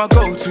hand, you're my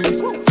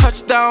go-to.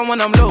 Touchdown when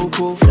I'm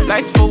local.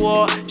 Nice for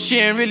war, she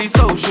ain't really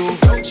social.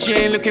 She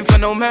ain't looking for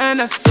no man,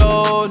 that's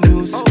so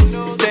news.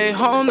 Stay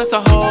home, that's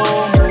a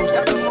whole mood.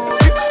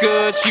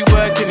 Good, she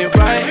working it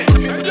right.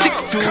 Stick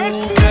to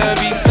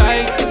curvy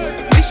sights.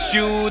 Wish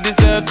you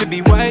deserve to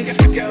be wife.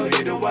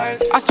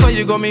 I swear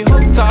you got me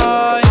hooked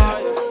on, yeah.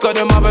 Got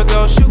them other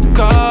girls shook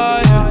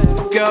on, yeah.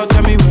 Girl,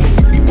 tell me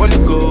where you wanna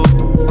go.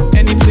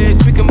 Any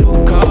place we can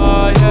book,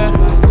 yeah.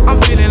 I'm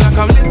feeling like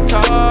I'm lit,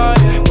 yeah.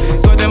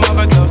 Got them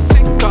other girls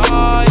sick,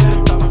 yeah.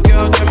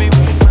 Girl, tell me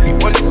where you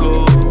wanna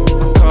go.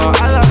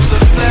 I love to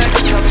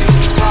flex, tell me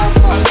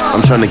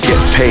I'm tryna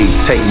get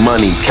paid, take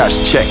money,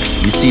 cash checks.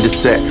 You see the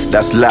set,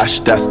 that's Lash,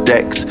 that's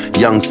Dex.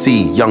 Young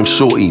C, Young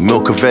Shorty,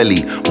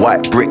 Milcavelli.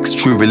 White bricks,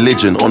 True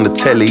Religion, on the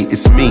telly,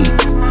 it's me.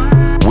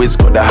 Wiz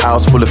got the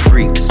house full of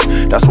freaks.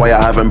 That's why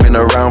I haven't been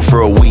around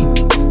for a week.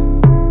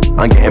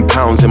 I'm getting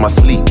pounds in my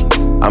sleep.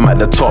 I'm at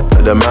the top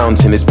of the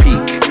mountain, it's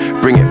peak.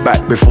 Bring it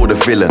back before the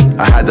villain.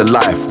 I had a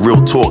life, real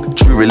talk,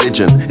 true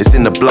religion. It's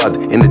in the blood,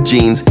 in the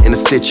jeans, in the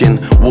stitching.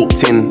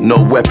 Walked in, no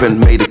weapon,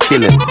 made a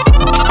killing.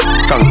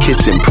 Tongue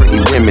kissing, pretty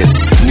women.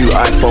 New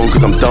iPhone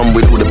cause I'm done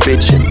with all the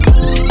bitching.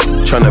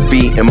 Tryna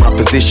be in my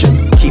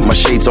position. Keep my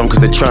shades on cause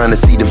they're trying to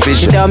see the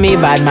vision. She tell me,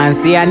 bad man,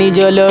 see I need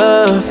your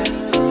love.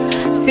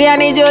 See I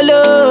need your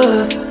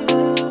love.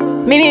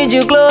 Me need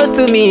you close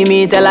to me.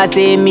 Me tell her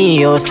say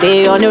me, oh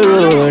stay on the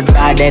road.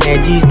 Bad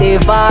energy, stay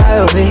far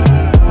away.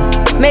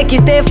 Make you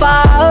stay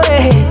far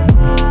away.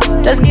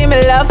 Just give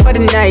me love for the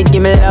night.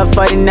 Give me love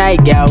for the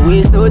night. Girl,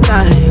 waste no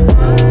time.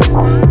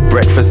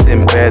 Breakfast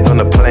in bed on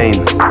a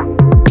plane.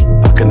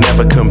 I could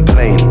never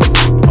complain.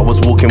 I was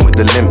walking with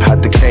the limp,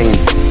 had the cane.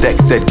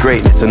 Dex said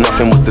greatness and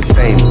nothing was the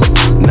same.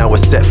 Now we're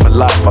set for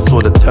life. I saw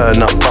the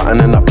turn up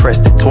button and I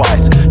pressed it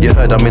twice. You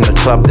heard I'm in the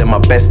club, then my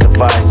best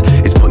advice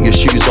is put your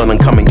shoes on and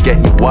come and get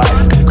your wife.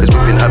 Cause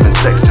we've been having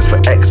sex just for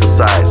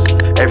exercise.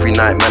 Every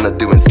night man are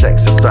doing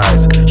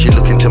sexercise. She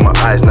look into my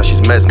eyes, now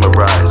she's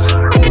mesmerized.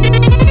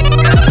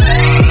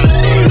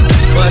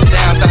 Bust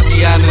down,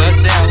 Tatiana,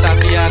 bust down,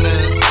 Tatiana.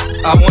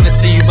 I wanna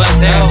see you bust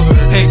down,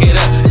 pick it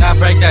up, now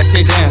break that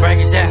shit down, break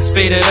it down,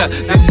 speed it up,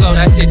 now slow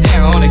that shit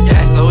down on the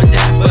gas, slow it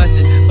down, bust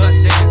it,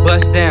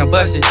 bust down,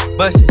 bust it,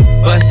 bust it,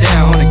 bust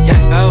down on the gas,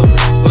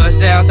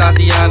 bust down,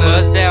 Tatiana,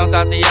 bust down,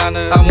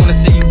 Tatiana. I wanna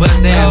see you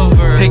bust down,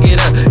 pick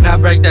it up, now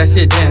break that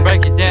shit down,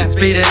 break it down,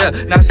 speed it up,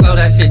 now slow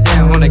that shit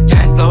down on the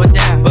gas, slow it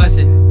down, bust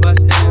it,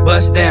 bust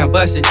down,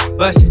 bust it,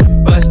 bust it,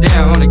 bust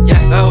down on the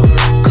gas,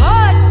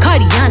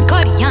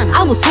 Cardiana,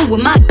 I was home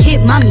with my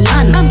kid,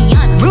 Mamiana.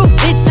 Real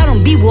bitch, I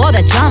don't be with all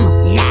that drama.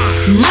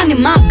 Nah, money,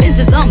 my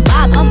business, I'm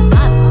Bob.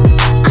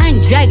 I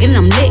ain't dragging,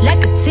 I'm lit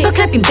like a tick. But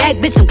clapping back,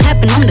 bitch, I'm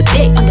clapping on the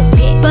dick.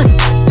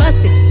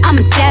 Bust it, I'm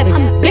a savage.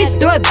 Bitch,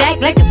 throw it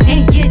back like a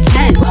 10-year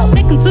challenge.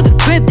 Take him to the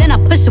crib, then I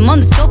push him on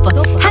the sofa.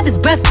 Have his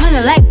breath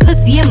smelling like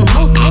pussy and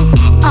mimosa.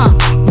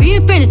 We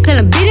ain't finished, tell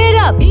him beat it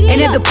up.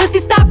 And if the pussy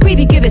stop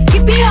breathing, give it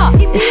skip it up.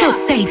 It's so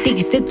tight, think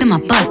it slipped in my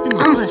butt.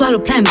 I don't swallow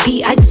plan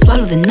B, I just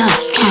swallow the nut.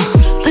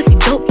 Pussy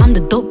dope, I'm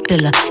the dope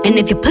dealer. And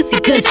if your pussy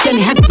good,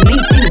 shouldn't have to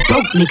maintain a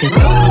broke nigga.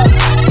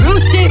 Real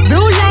shit,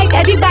 real life,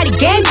 everybody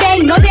gang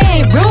bang. No, they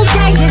ain't real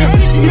gang.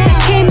 Since I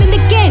came in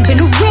the game,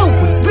 been a real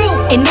one.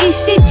 And ain't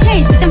shit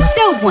changed, bitch, I'm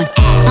still one.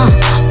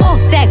 All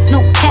facts,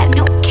 no cap,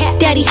 no cap.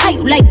 Daddy, how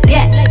you like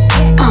that?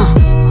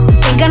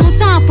 Ain't got no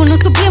time for no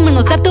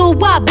subliminals. After a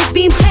while, bitch,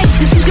 being paid,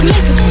 this is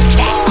miserable.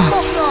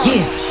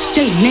 Yeah,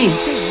 straight lane.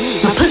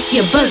 My pussy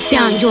a buzz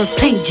down, yours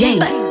plain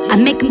Jane. I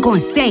make him go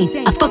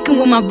insane. I fucking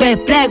with my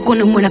red flag on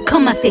him. When I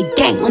come, I say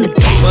gang on the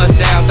gang. Bust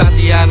down,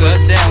 Tatiana,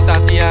 bust down,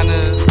 Tatiana.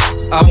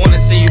 I wanna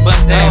see you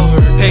bust down,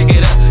 pick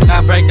it up,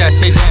 now break that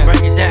shit down,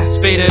 break it down,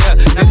 speed it up,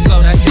 now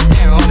slow that shit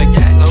down on the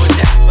gas, slow it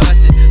down,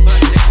 bust it,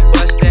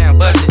 bust down,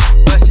 bust it,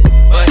 bust it,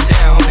 bust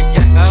down on the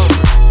gas,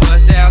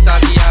 bust down,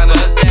 Tatiana,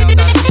 bust down,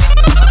 Tatiana.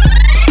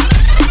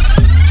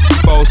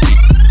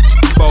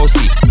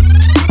 Bossy,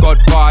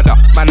 Godfather,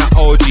 man a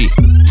OG,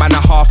 man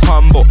a half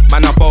humble,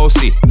 man a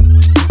bossy.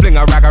 Fling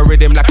a rag a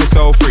rhythm like it's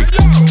all free.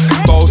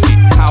 Bossy,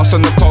 house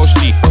on the coast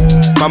G.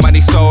 My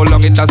money so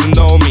long it doesn't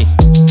know me.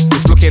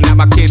 It's looking at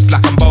my kids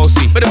like I'm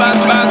bossy. Bang,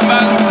 bang,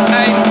 bang,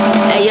 hey.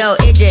 Hey yo,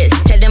 Idris,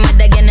 tell them what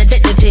they're gonna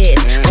take the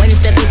piss. One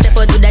step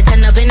out, do that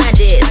turn up in a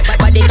diss.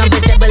 Body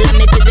comfortable, I'm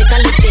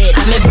physically fit.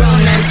 I'm a brown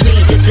and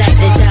sweet, just like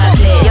the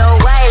chocolate. Yo,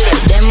 Wiley,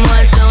 them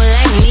ones sound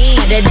like me.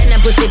 Other than a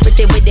pussy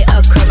pretty with the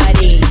okra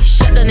body.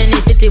 Shut down in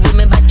the city with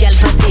me bad girl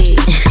pussy.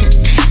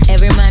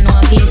 Every man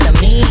want piece of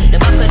me.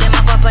 The back of them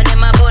a pop and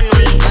them a bun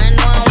weed. Man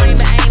want wine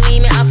behind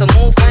me have to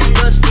move kind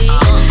dusty.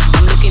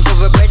 I'm looking for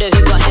a brother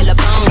who got hella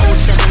pound.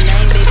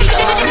 79 baby,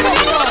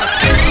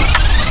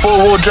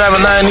 Four-wheel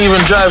driving, I ain't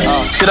even drive.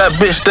 See that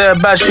bitch there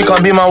bad, she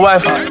can't be my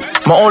wife.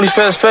 My only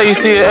fair's fair, you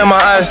see it in my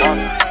eyes.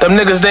 Them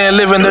niggas, they ain't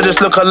living, they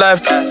just look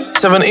alive.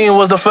 17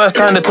 was the first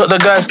time they took the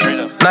guys.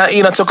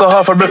 19, I took a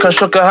half a brick and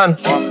shook her hand.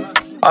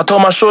 I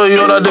told my shorty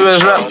all I do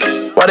is rap.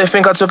 Why they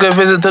think I took a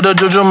visit to the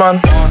Juju man?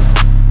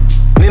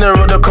 Nina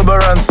rode the crib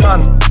around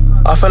son.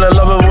 I fell in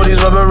love with all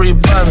these rubbery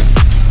bands.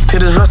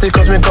 Titties rusty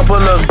cost me a couple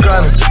of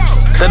grand.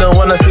 They don't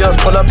wanna see us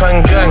pull up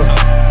and gang.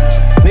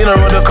 Nina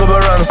rode the crib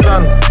around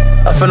son.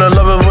 I fell in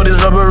love with all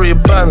these rubbery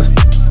bands.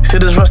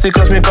 Titties rusty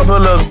cost me a couple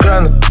of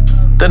grand.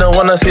 They don't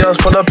wanna see us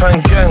pull up and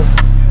gang.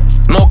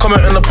 No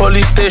comment in the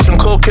police station.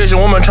 Caucasian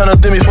woman tryna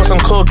do me for some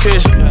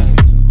Caucasian.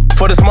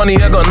 For this money,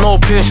 I got no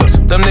patience.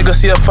 Them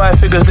niggas see a 5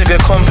 figures, they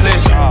get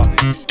complacent.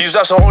 These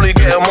apps are only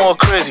getting more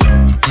crazy.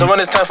 So when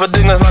it's time for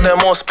dingers, now they're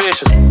more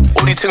spacious.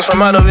 All these things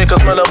from out of it can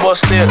smell a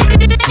boss stairs.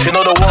 She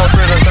know the one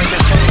fragrance that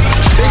they change.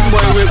 Big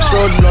boy whips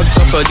road locked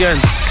up again.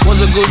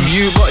 Was a good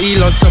you, but he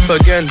locked up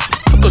again.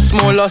 Took a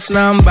small loss,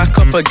 now I'm back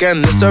up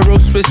again. It's a real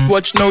Swiss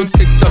watch, no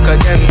TikTok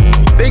again.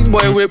 Big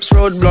boy whips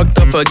road blocked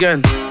up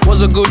again.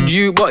 Was a good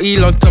you, but he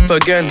locked up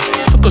again.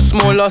 Took a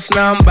small loss,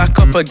 now I'm back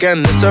up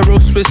again. It's a real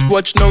Swiss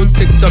watch, no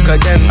TikTok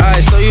again.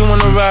 Aye, so you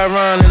wanna ride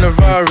around in a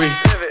Rari?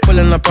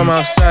 Pulling up, I'm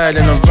outside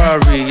in a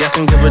Rari. I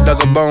can give a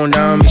dog a bone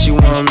down, me she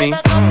want me.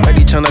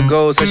 Ready tryna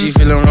go, so she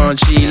feeling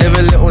raunchy. Live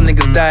a little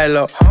niggas dial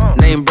up.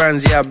 Name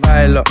brands, yeah I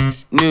buy a lot.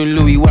 New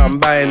Louis, what I'm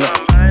buying up.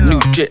 New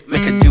drip,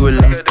 make it do a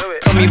lot.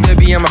 Tell me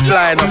baby, I'm a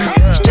flying up.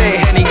 Straight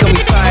Henny got me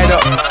fired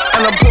up.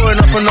 And I'm pouring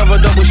up another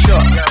double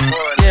shot.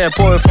 Yeah,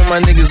 pour it for my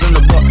niggas in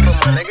the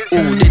box.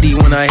 Ooh, Diddy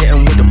when I hit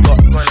him with the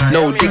box.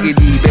 No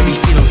diggity, baby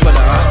feeling for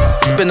the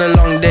It's been a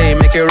long day,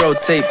 make it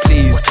rotate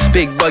please.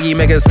 Big buggy,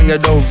 make it singer,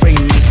 don't rain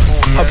me.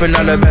 Hopping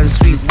out of band,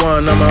 sweet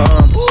one, I'm a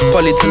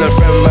Polly tell a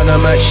friend, but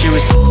I'm at she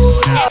was.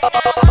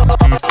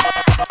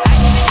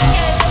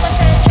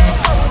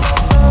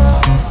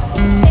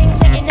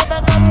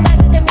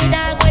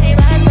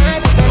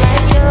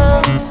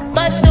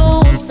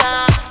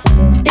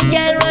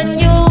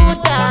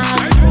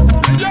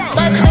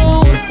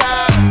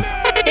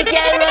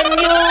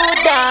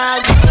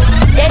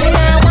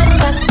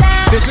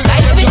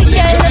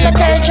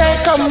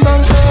 Come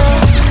on, so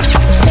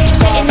they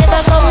say it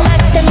never come back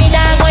to me,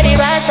 dog. What the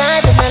last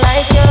night, people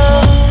like you,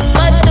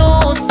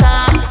 Medusa.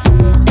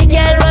 The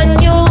girl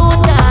run you,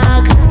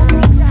 dog.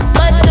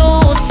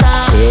 Medusa.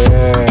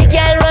 The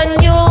girl run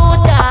you,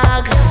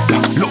 dog.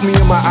 Look me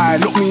in my eye,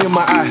 look me in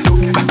my eye.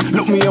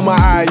 Look me in my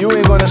eye, you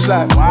ain't gonna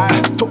slide.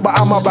 Talk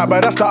behind my back,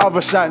 but that's the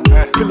other side.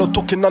 Pillow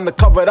talking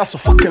undercover, that's a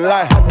fucking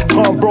lie. Had to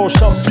calm, bro,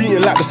 some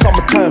beating like the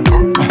summertime.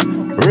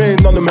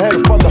 Rain on them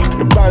head thunder.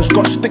 The band's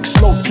got sticks,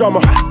 no drummer.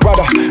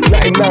 Brother,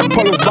 99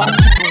 problems, but I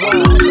keep it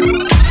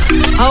wild.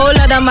 Whole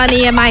lot of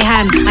money in my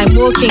hand. I'm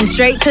walking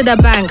straight to the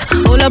bank.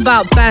 All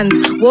about bands.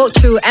 Walk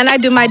through and I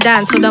do my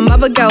dance. So the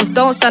mother girls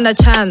don't stand a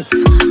chance.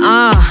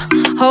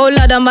 Whole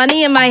lot of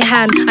money in my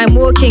hand. I'm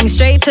walking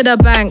straight to the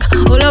bank.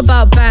 All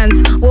about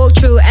bands. Walk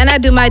through and I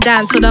do my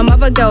dance. So the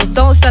mother girls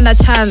don't stand a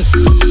chance.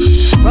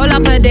 Roll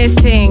up a this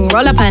thing.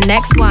 Roll up a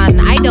next one.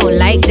 I don't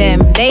like them.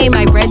 They ain't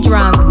my bread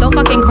runs. Don't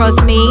fucking cross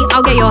me.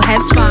 I'll get your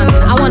head spun.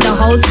 I want the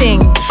whole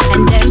thing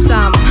and then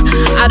some.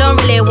 I don't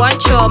really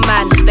want your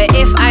man, but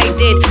if I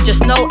did,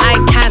 just know I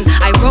can.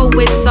 I roll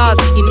with SARS,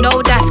 you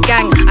know that's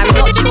gang. I'm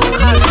not your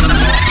cunt.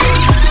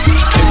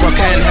 If I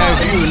can't have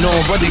you,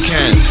 nobody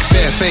can.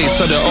 Bare face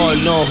so they all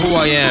know who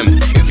I am.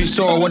 If you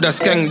saw what that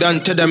skank done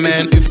to the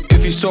man,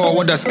 if you saw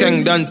what that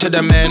skank done to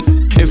the man.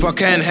 If I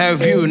can't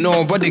have you,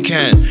 nobody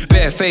can.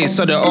 Bare face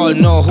so they all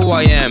know who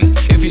I am.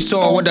 If you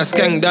saw what that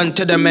skank done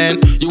to the man,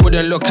 you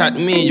wouldn't look at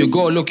me, you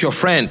go look your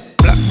friend.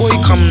 Black boy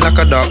come like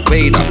a Dark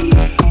Vader.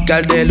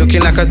 Girl there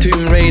looking like a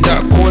Tomb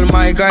Raider. Call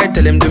my guy,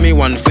 tell him do me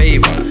one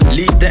favor.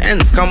 Leave the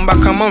ends, come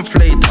back a month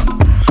later.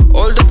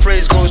 All the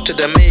praise goes to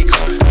the maker.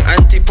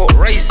 Auntie put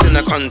rice in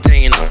a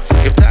container.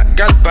 If that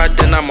gal bad,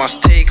 then I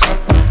must take her.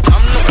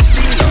 I'm not a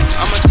stealer,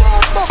 I'm a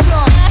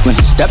when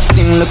she stepped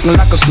in looking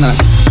like a snack.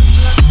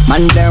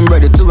 Man damn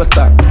ready to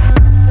attack.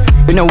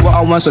 You know what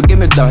I want, so give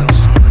me that.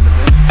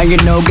 And you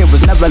know it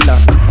was never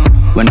luck.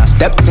 When I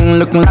stepped in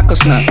looking like a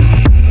snack.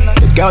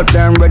 The girl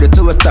damn ready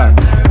to attack.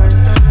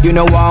 You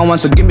know what I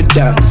want, so give me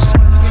that.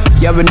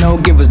 Yeah, we know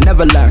give was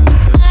never lack.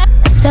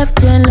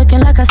 Stepped in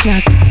looking like a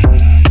snack.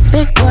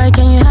 Big boy,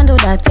 can you handle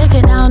that? Take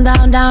it down,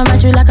 down, down,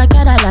 ride you like a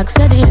Cadillac.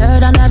 Steady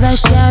heard I'm the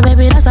best, yeah,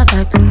 baby, that's a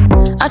fact.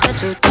 After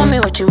two, tell me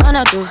what you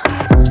wanna do.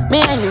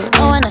 Me and you,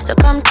 no one has to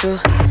come true.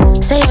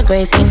 Say your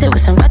grace, eat it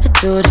with some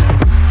gratitude.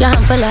 Yeah,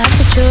 I'm full of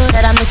attitude.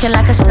 Said I'm looking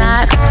like a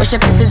snack. Push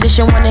up in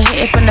position, wanna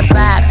hit it from the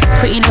back.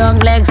 Pretty long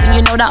legs, and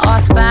you know that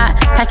ass fat.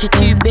 Pack you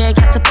too big,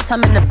 had to put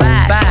some in the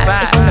back.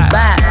 It's in the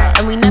back,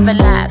 and we never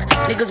lack.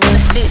 Niggas wanna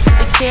stick to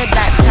the kid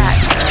like that.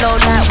 Flow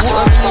like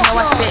water, and you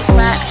know I spit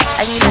crack.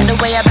 And you like the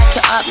way I back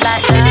it up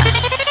like that.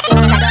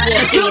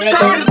 You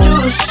got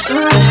juice,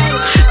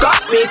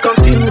 got me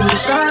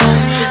confused.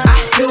 I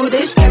feel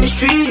this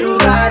chemistry, you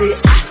got it.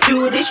 I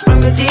feel this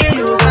remedy,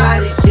 you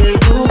got it. Yeah,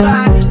 you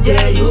got it.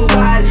 Yeah, you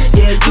got it.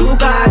 Yeah, you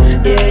got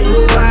it. Yeah, you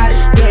got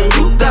it. Yeah,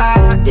 you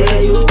got it. Yeah,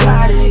 you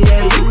got it.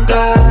 Yeah, you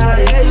got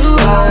it. Yeah, you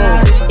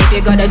got it. If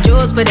you got the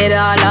juice, put it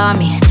all on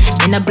me.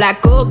 And In a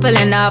black coupe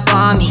pulling up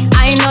on me.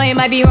 I know it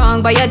might be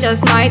wrong, but you're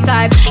just my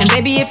type. And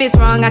baby, if it's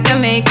wrong, I can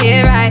make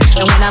it right.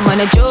 And when I'm on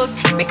a juice,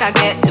 make I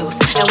get loose.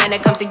 And when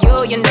it comes to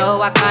you, you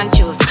know I can't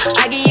choose.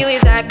 I give you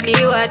exactly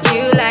what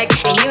you like,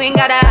 and you ain't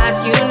gotta ask,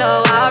 you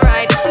know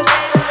alright.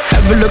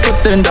 Every little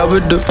thing that we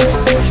do,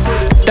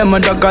 them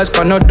other guys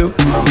cannot do.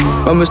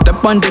 When we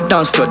step on the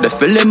dance floor, they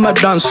feeling my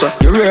dancer.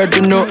 You already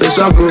know it's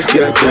a group,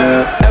 yeah,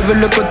 yeah. Every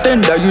little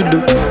thing that you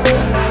do,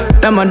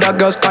 them other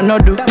girls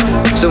cannot do.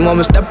 So when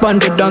we step on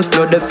the dance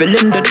floor, they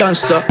feeling the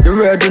dancer. You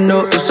already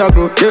know it's a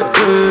group, yeah,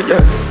 yeah,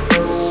 yeah.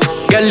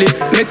 Girl it,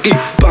 make it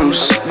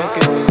bounce.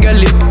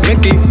 Girl it,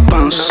 make it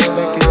bounce.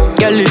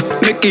 Girl it,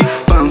 make it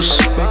bounce.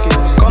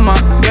 Come on,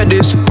 get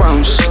this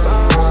bounce.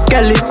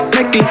 Girl it,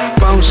 make it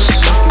bounce.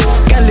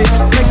 Girl it,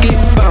 make it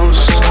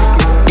bounce.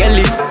 Girl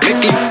it,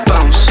 make it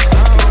bounce.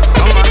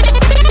 Come on.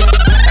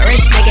 A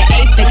rich nigga,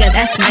 8-figure,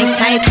 that's my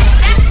type.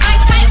 That's my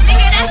type,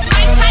 nigga, that's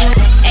my type.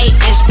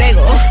 8-inch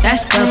bagel,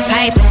 that's the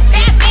pipe.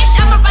 That bitch,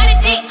 I'ma ride a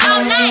dick all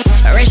night.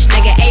 A rich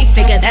nigga,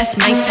 8-figure, that's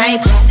my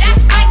type.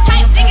 That's my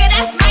type, nigga,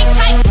 that's my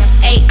type.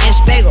 8-inch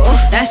bagel,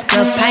 that's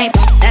the pipe.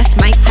 That's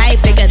my type,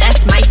 nigga,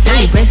 that's my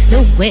type. New wrist,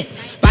 new whip,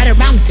 ride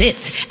around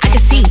dipped. I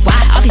can see why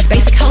all these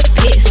basic hoes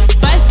pissed.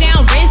 Bust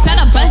down wrist, not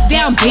a bust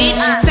down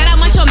bitch. Said I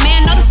want your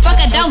man, no the fuck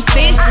I don't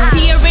fit.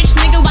 He a rich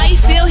nigga, why he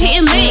still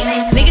hitting licks?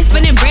 Nigga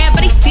spinning bread,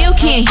 but he still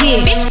can't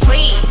hit. Bitch,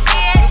 please.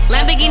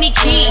 Lamborghini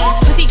keys,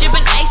 pussy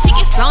dripping ice, he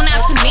get flown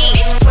out to me.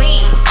 Bitch,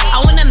 please. I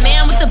want a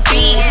man with the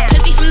beans,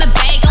 pussy from the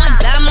bag, going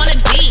dumb on a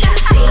D.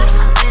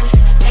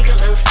 Take a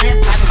little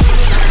sip,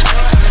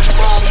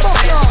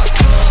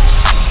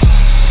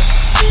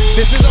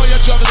 this is how you're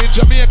juggling in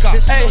Jamaica.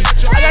 Hey,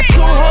 I got 2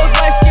 hoes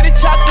like skinny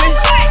chocolate.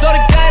 Throw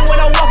the gang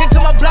when I walk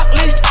into my block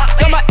list.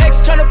 Got my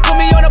ex tryna put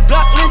me on a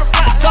block list.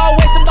 It's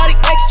always somebody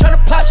ex tryna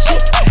pop shit.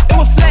 It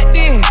was flat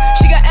then,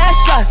 she got ass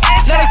shots.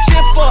 Now they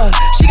cheer for her,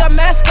 she got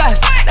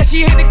mascots. Now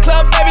she hit the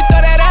club, baby,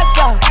 throw that ass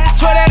out.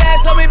 Swear that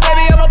ass on me,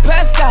 baby, I'ma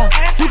pass out.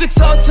 You can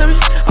talk to me,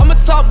 I'ma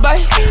talk,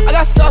 babe. I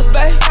got sauce,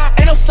 babe,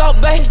 ain't no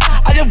salt, babe.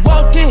 I just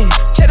walked in,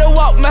 check the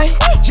walk, man.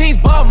 Jeans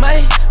ball,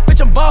 man.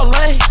 Bitch, I'm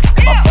ballin'.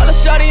 If I fall a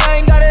shawty, I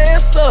ain't got an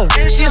answer.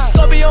 She a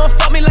Scorpio and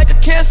fuck me like a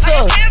cancer.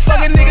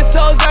 Fucking niggas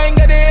hoes, I ain't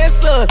got the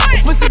answer. The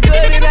pussy good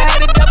and I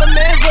had a double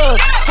manza.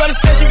 Shorty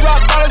said she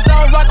rock bottles, I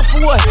don't rock it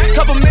for what?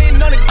 Couple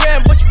million on the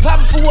gram, but you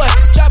poppin' for what?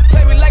 Try to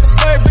play me like a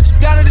bird, but you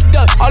down to the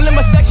duck. All in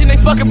my section,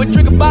 they fucking, but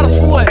drinking bottles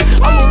for what?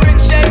 I'm a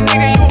rich ass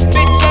nigga, you a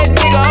bitch ass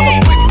nigga. I'm a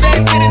quick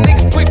fast hit a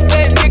nigga, quick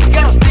fast nigga.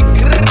 Got a stick,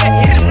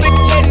 hit your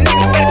bitch ass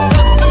nigga. Better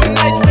talk to me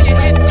nice when you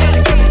hit that.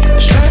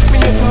 Strike me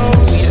a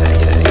pose,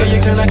 girl, you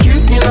kinda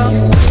cute, you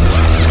know.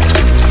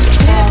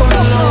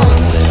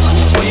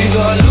 Boy, you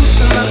gotta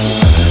loosen up,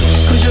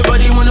 'cause your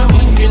body wanna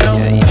move, you know.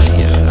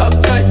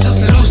 Uptight,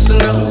 just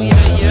loosen up.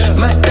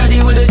 My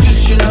daddy with a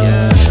juice, you know.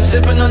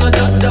 Sipping on a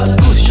dark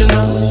goose, you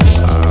know.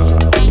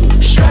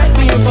 Strike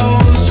me a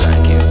pose,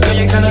 girl,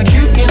 you kinda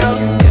cute, you know.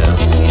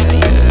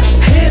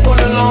 Hit all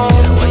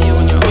along,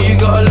 boy, you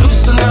gotta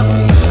loosen up,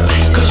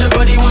 'cause your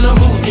body wanna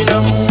move, you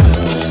know.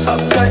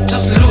 Uptight,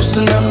 just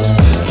loosen up.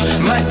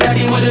 My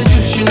daddy with a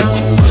juice, you know.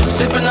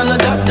 Sipping on a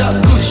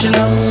dark goose, you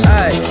know.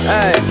 Aye,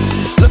 aye.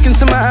 Look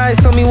into my eyes,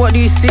 tell me what do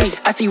you see?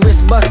 I see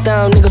wrist bust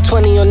down, nigga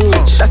 20 on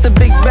each. That's a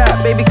big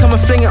bat, baby, come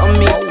and fling it on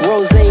me.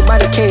 Rosé by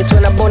the case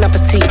when I bon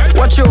appetit.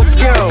 Watch your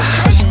girl,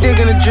 how she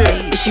digging the drip.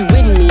 If she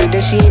with me,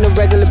 then she ain't a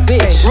regular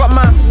bitch. Rock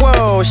my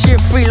world, she a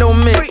free little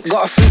mix.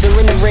 Got a freezer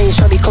in the rain,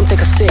 shawty come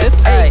take a sip.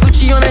 Ay,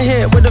 Gucci on the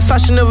hip with the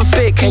fashion of a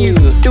fit. Can you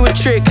do a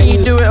trick? Can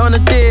you do it on a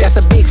dip? That's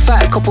a big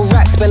fat, couple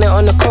racks, spend it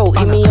on the coat.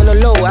 Hit me on the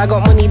low, I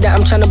got money that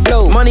I'm tryna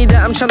blow. Money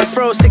that I'm tryna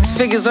throw, 6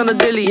 figures on the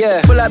dilly.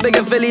 Yeah. Feel like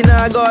bigger Philly,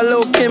 now I got a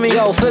little Kimmy.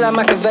 Yo, feel like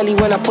Machiavelli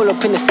when I pull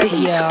up in the city.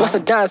 Yeah. What's a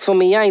dance for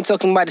me? I ain't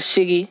talking about the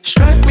shiggy.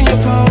 Strike me a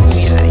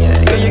pose,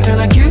 girl, you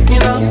kinda cute, you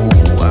know.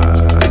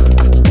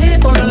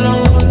 Hit all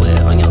alone,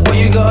 boy,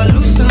 you gotta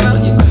loosen up,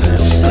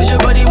 'cause your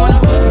body wanna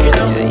move, you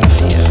know.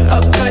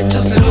 Uptight,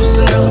 just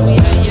loosen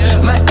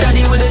up. My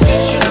daddy with a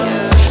juice, you know.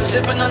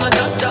 Sipping on a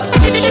dark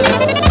goose, you know.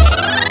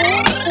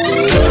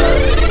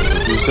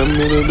 You send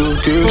me the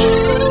location,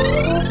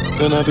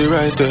 then I'll be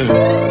right there.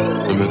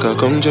 You make her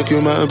come check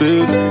you, my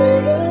baby.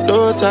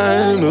 No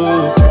time,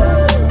 no.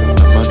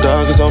 And my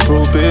dog is on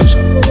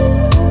probation.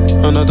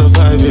 Another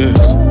 5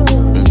 years.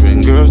 We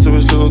bring girls to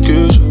his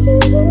location.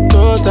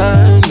 No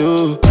time,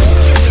 no.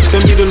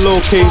 Send me the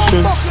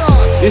location.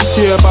 This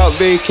year about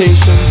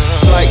vacations.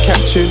 Flight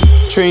catching,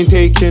 train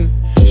taking.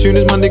 Soon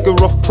as my nigga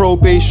off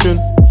probation.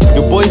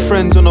 Your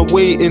boyfriend's on a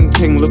waiting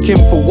thing, looking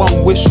for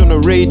one wish on a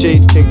Ray J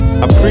thing.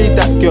 I prayed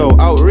that girl,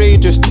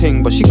 outrageous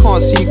thing, but she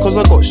can't see 'cause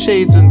I got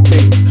shades and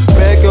thing.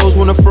 Bad girls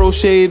wanna throw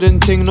shade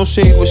and thing, no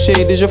shade, what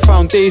shade is your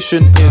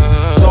foundation in?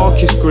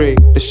 Darkest grey,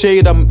 the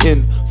shade I'm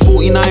in.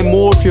 49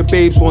 more if your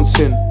babes want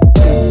sin.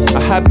 I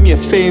had me a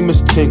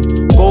famous thing,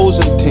 goals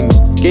and things,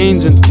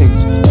 gains and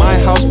things. My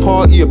house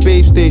party, a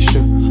babe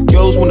station.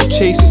 Girls wanna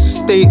chase, it's a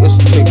status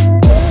thing.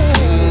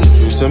 If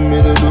you send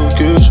me the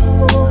location,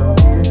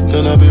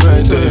 then I'll be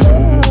right there.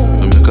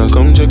 I make her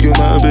come check you,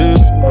 my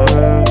baby.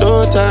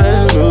 No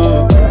time,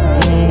 no.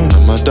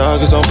 And my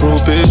dog is on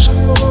probation.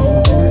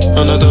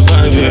 Another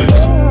 5 years.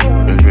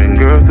 Been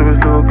girls to it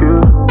so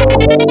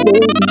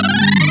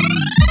good.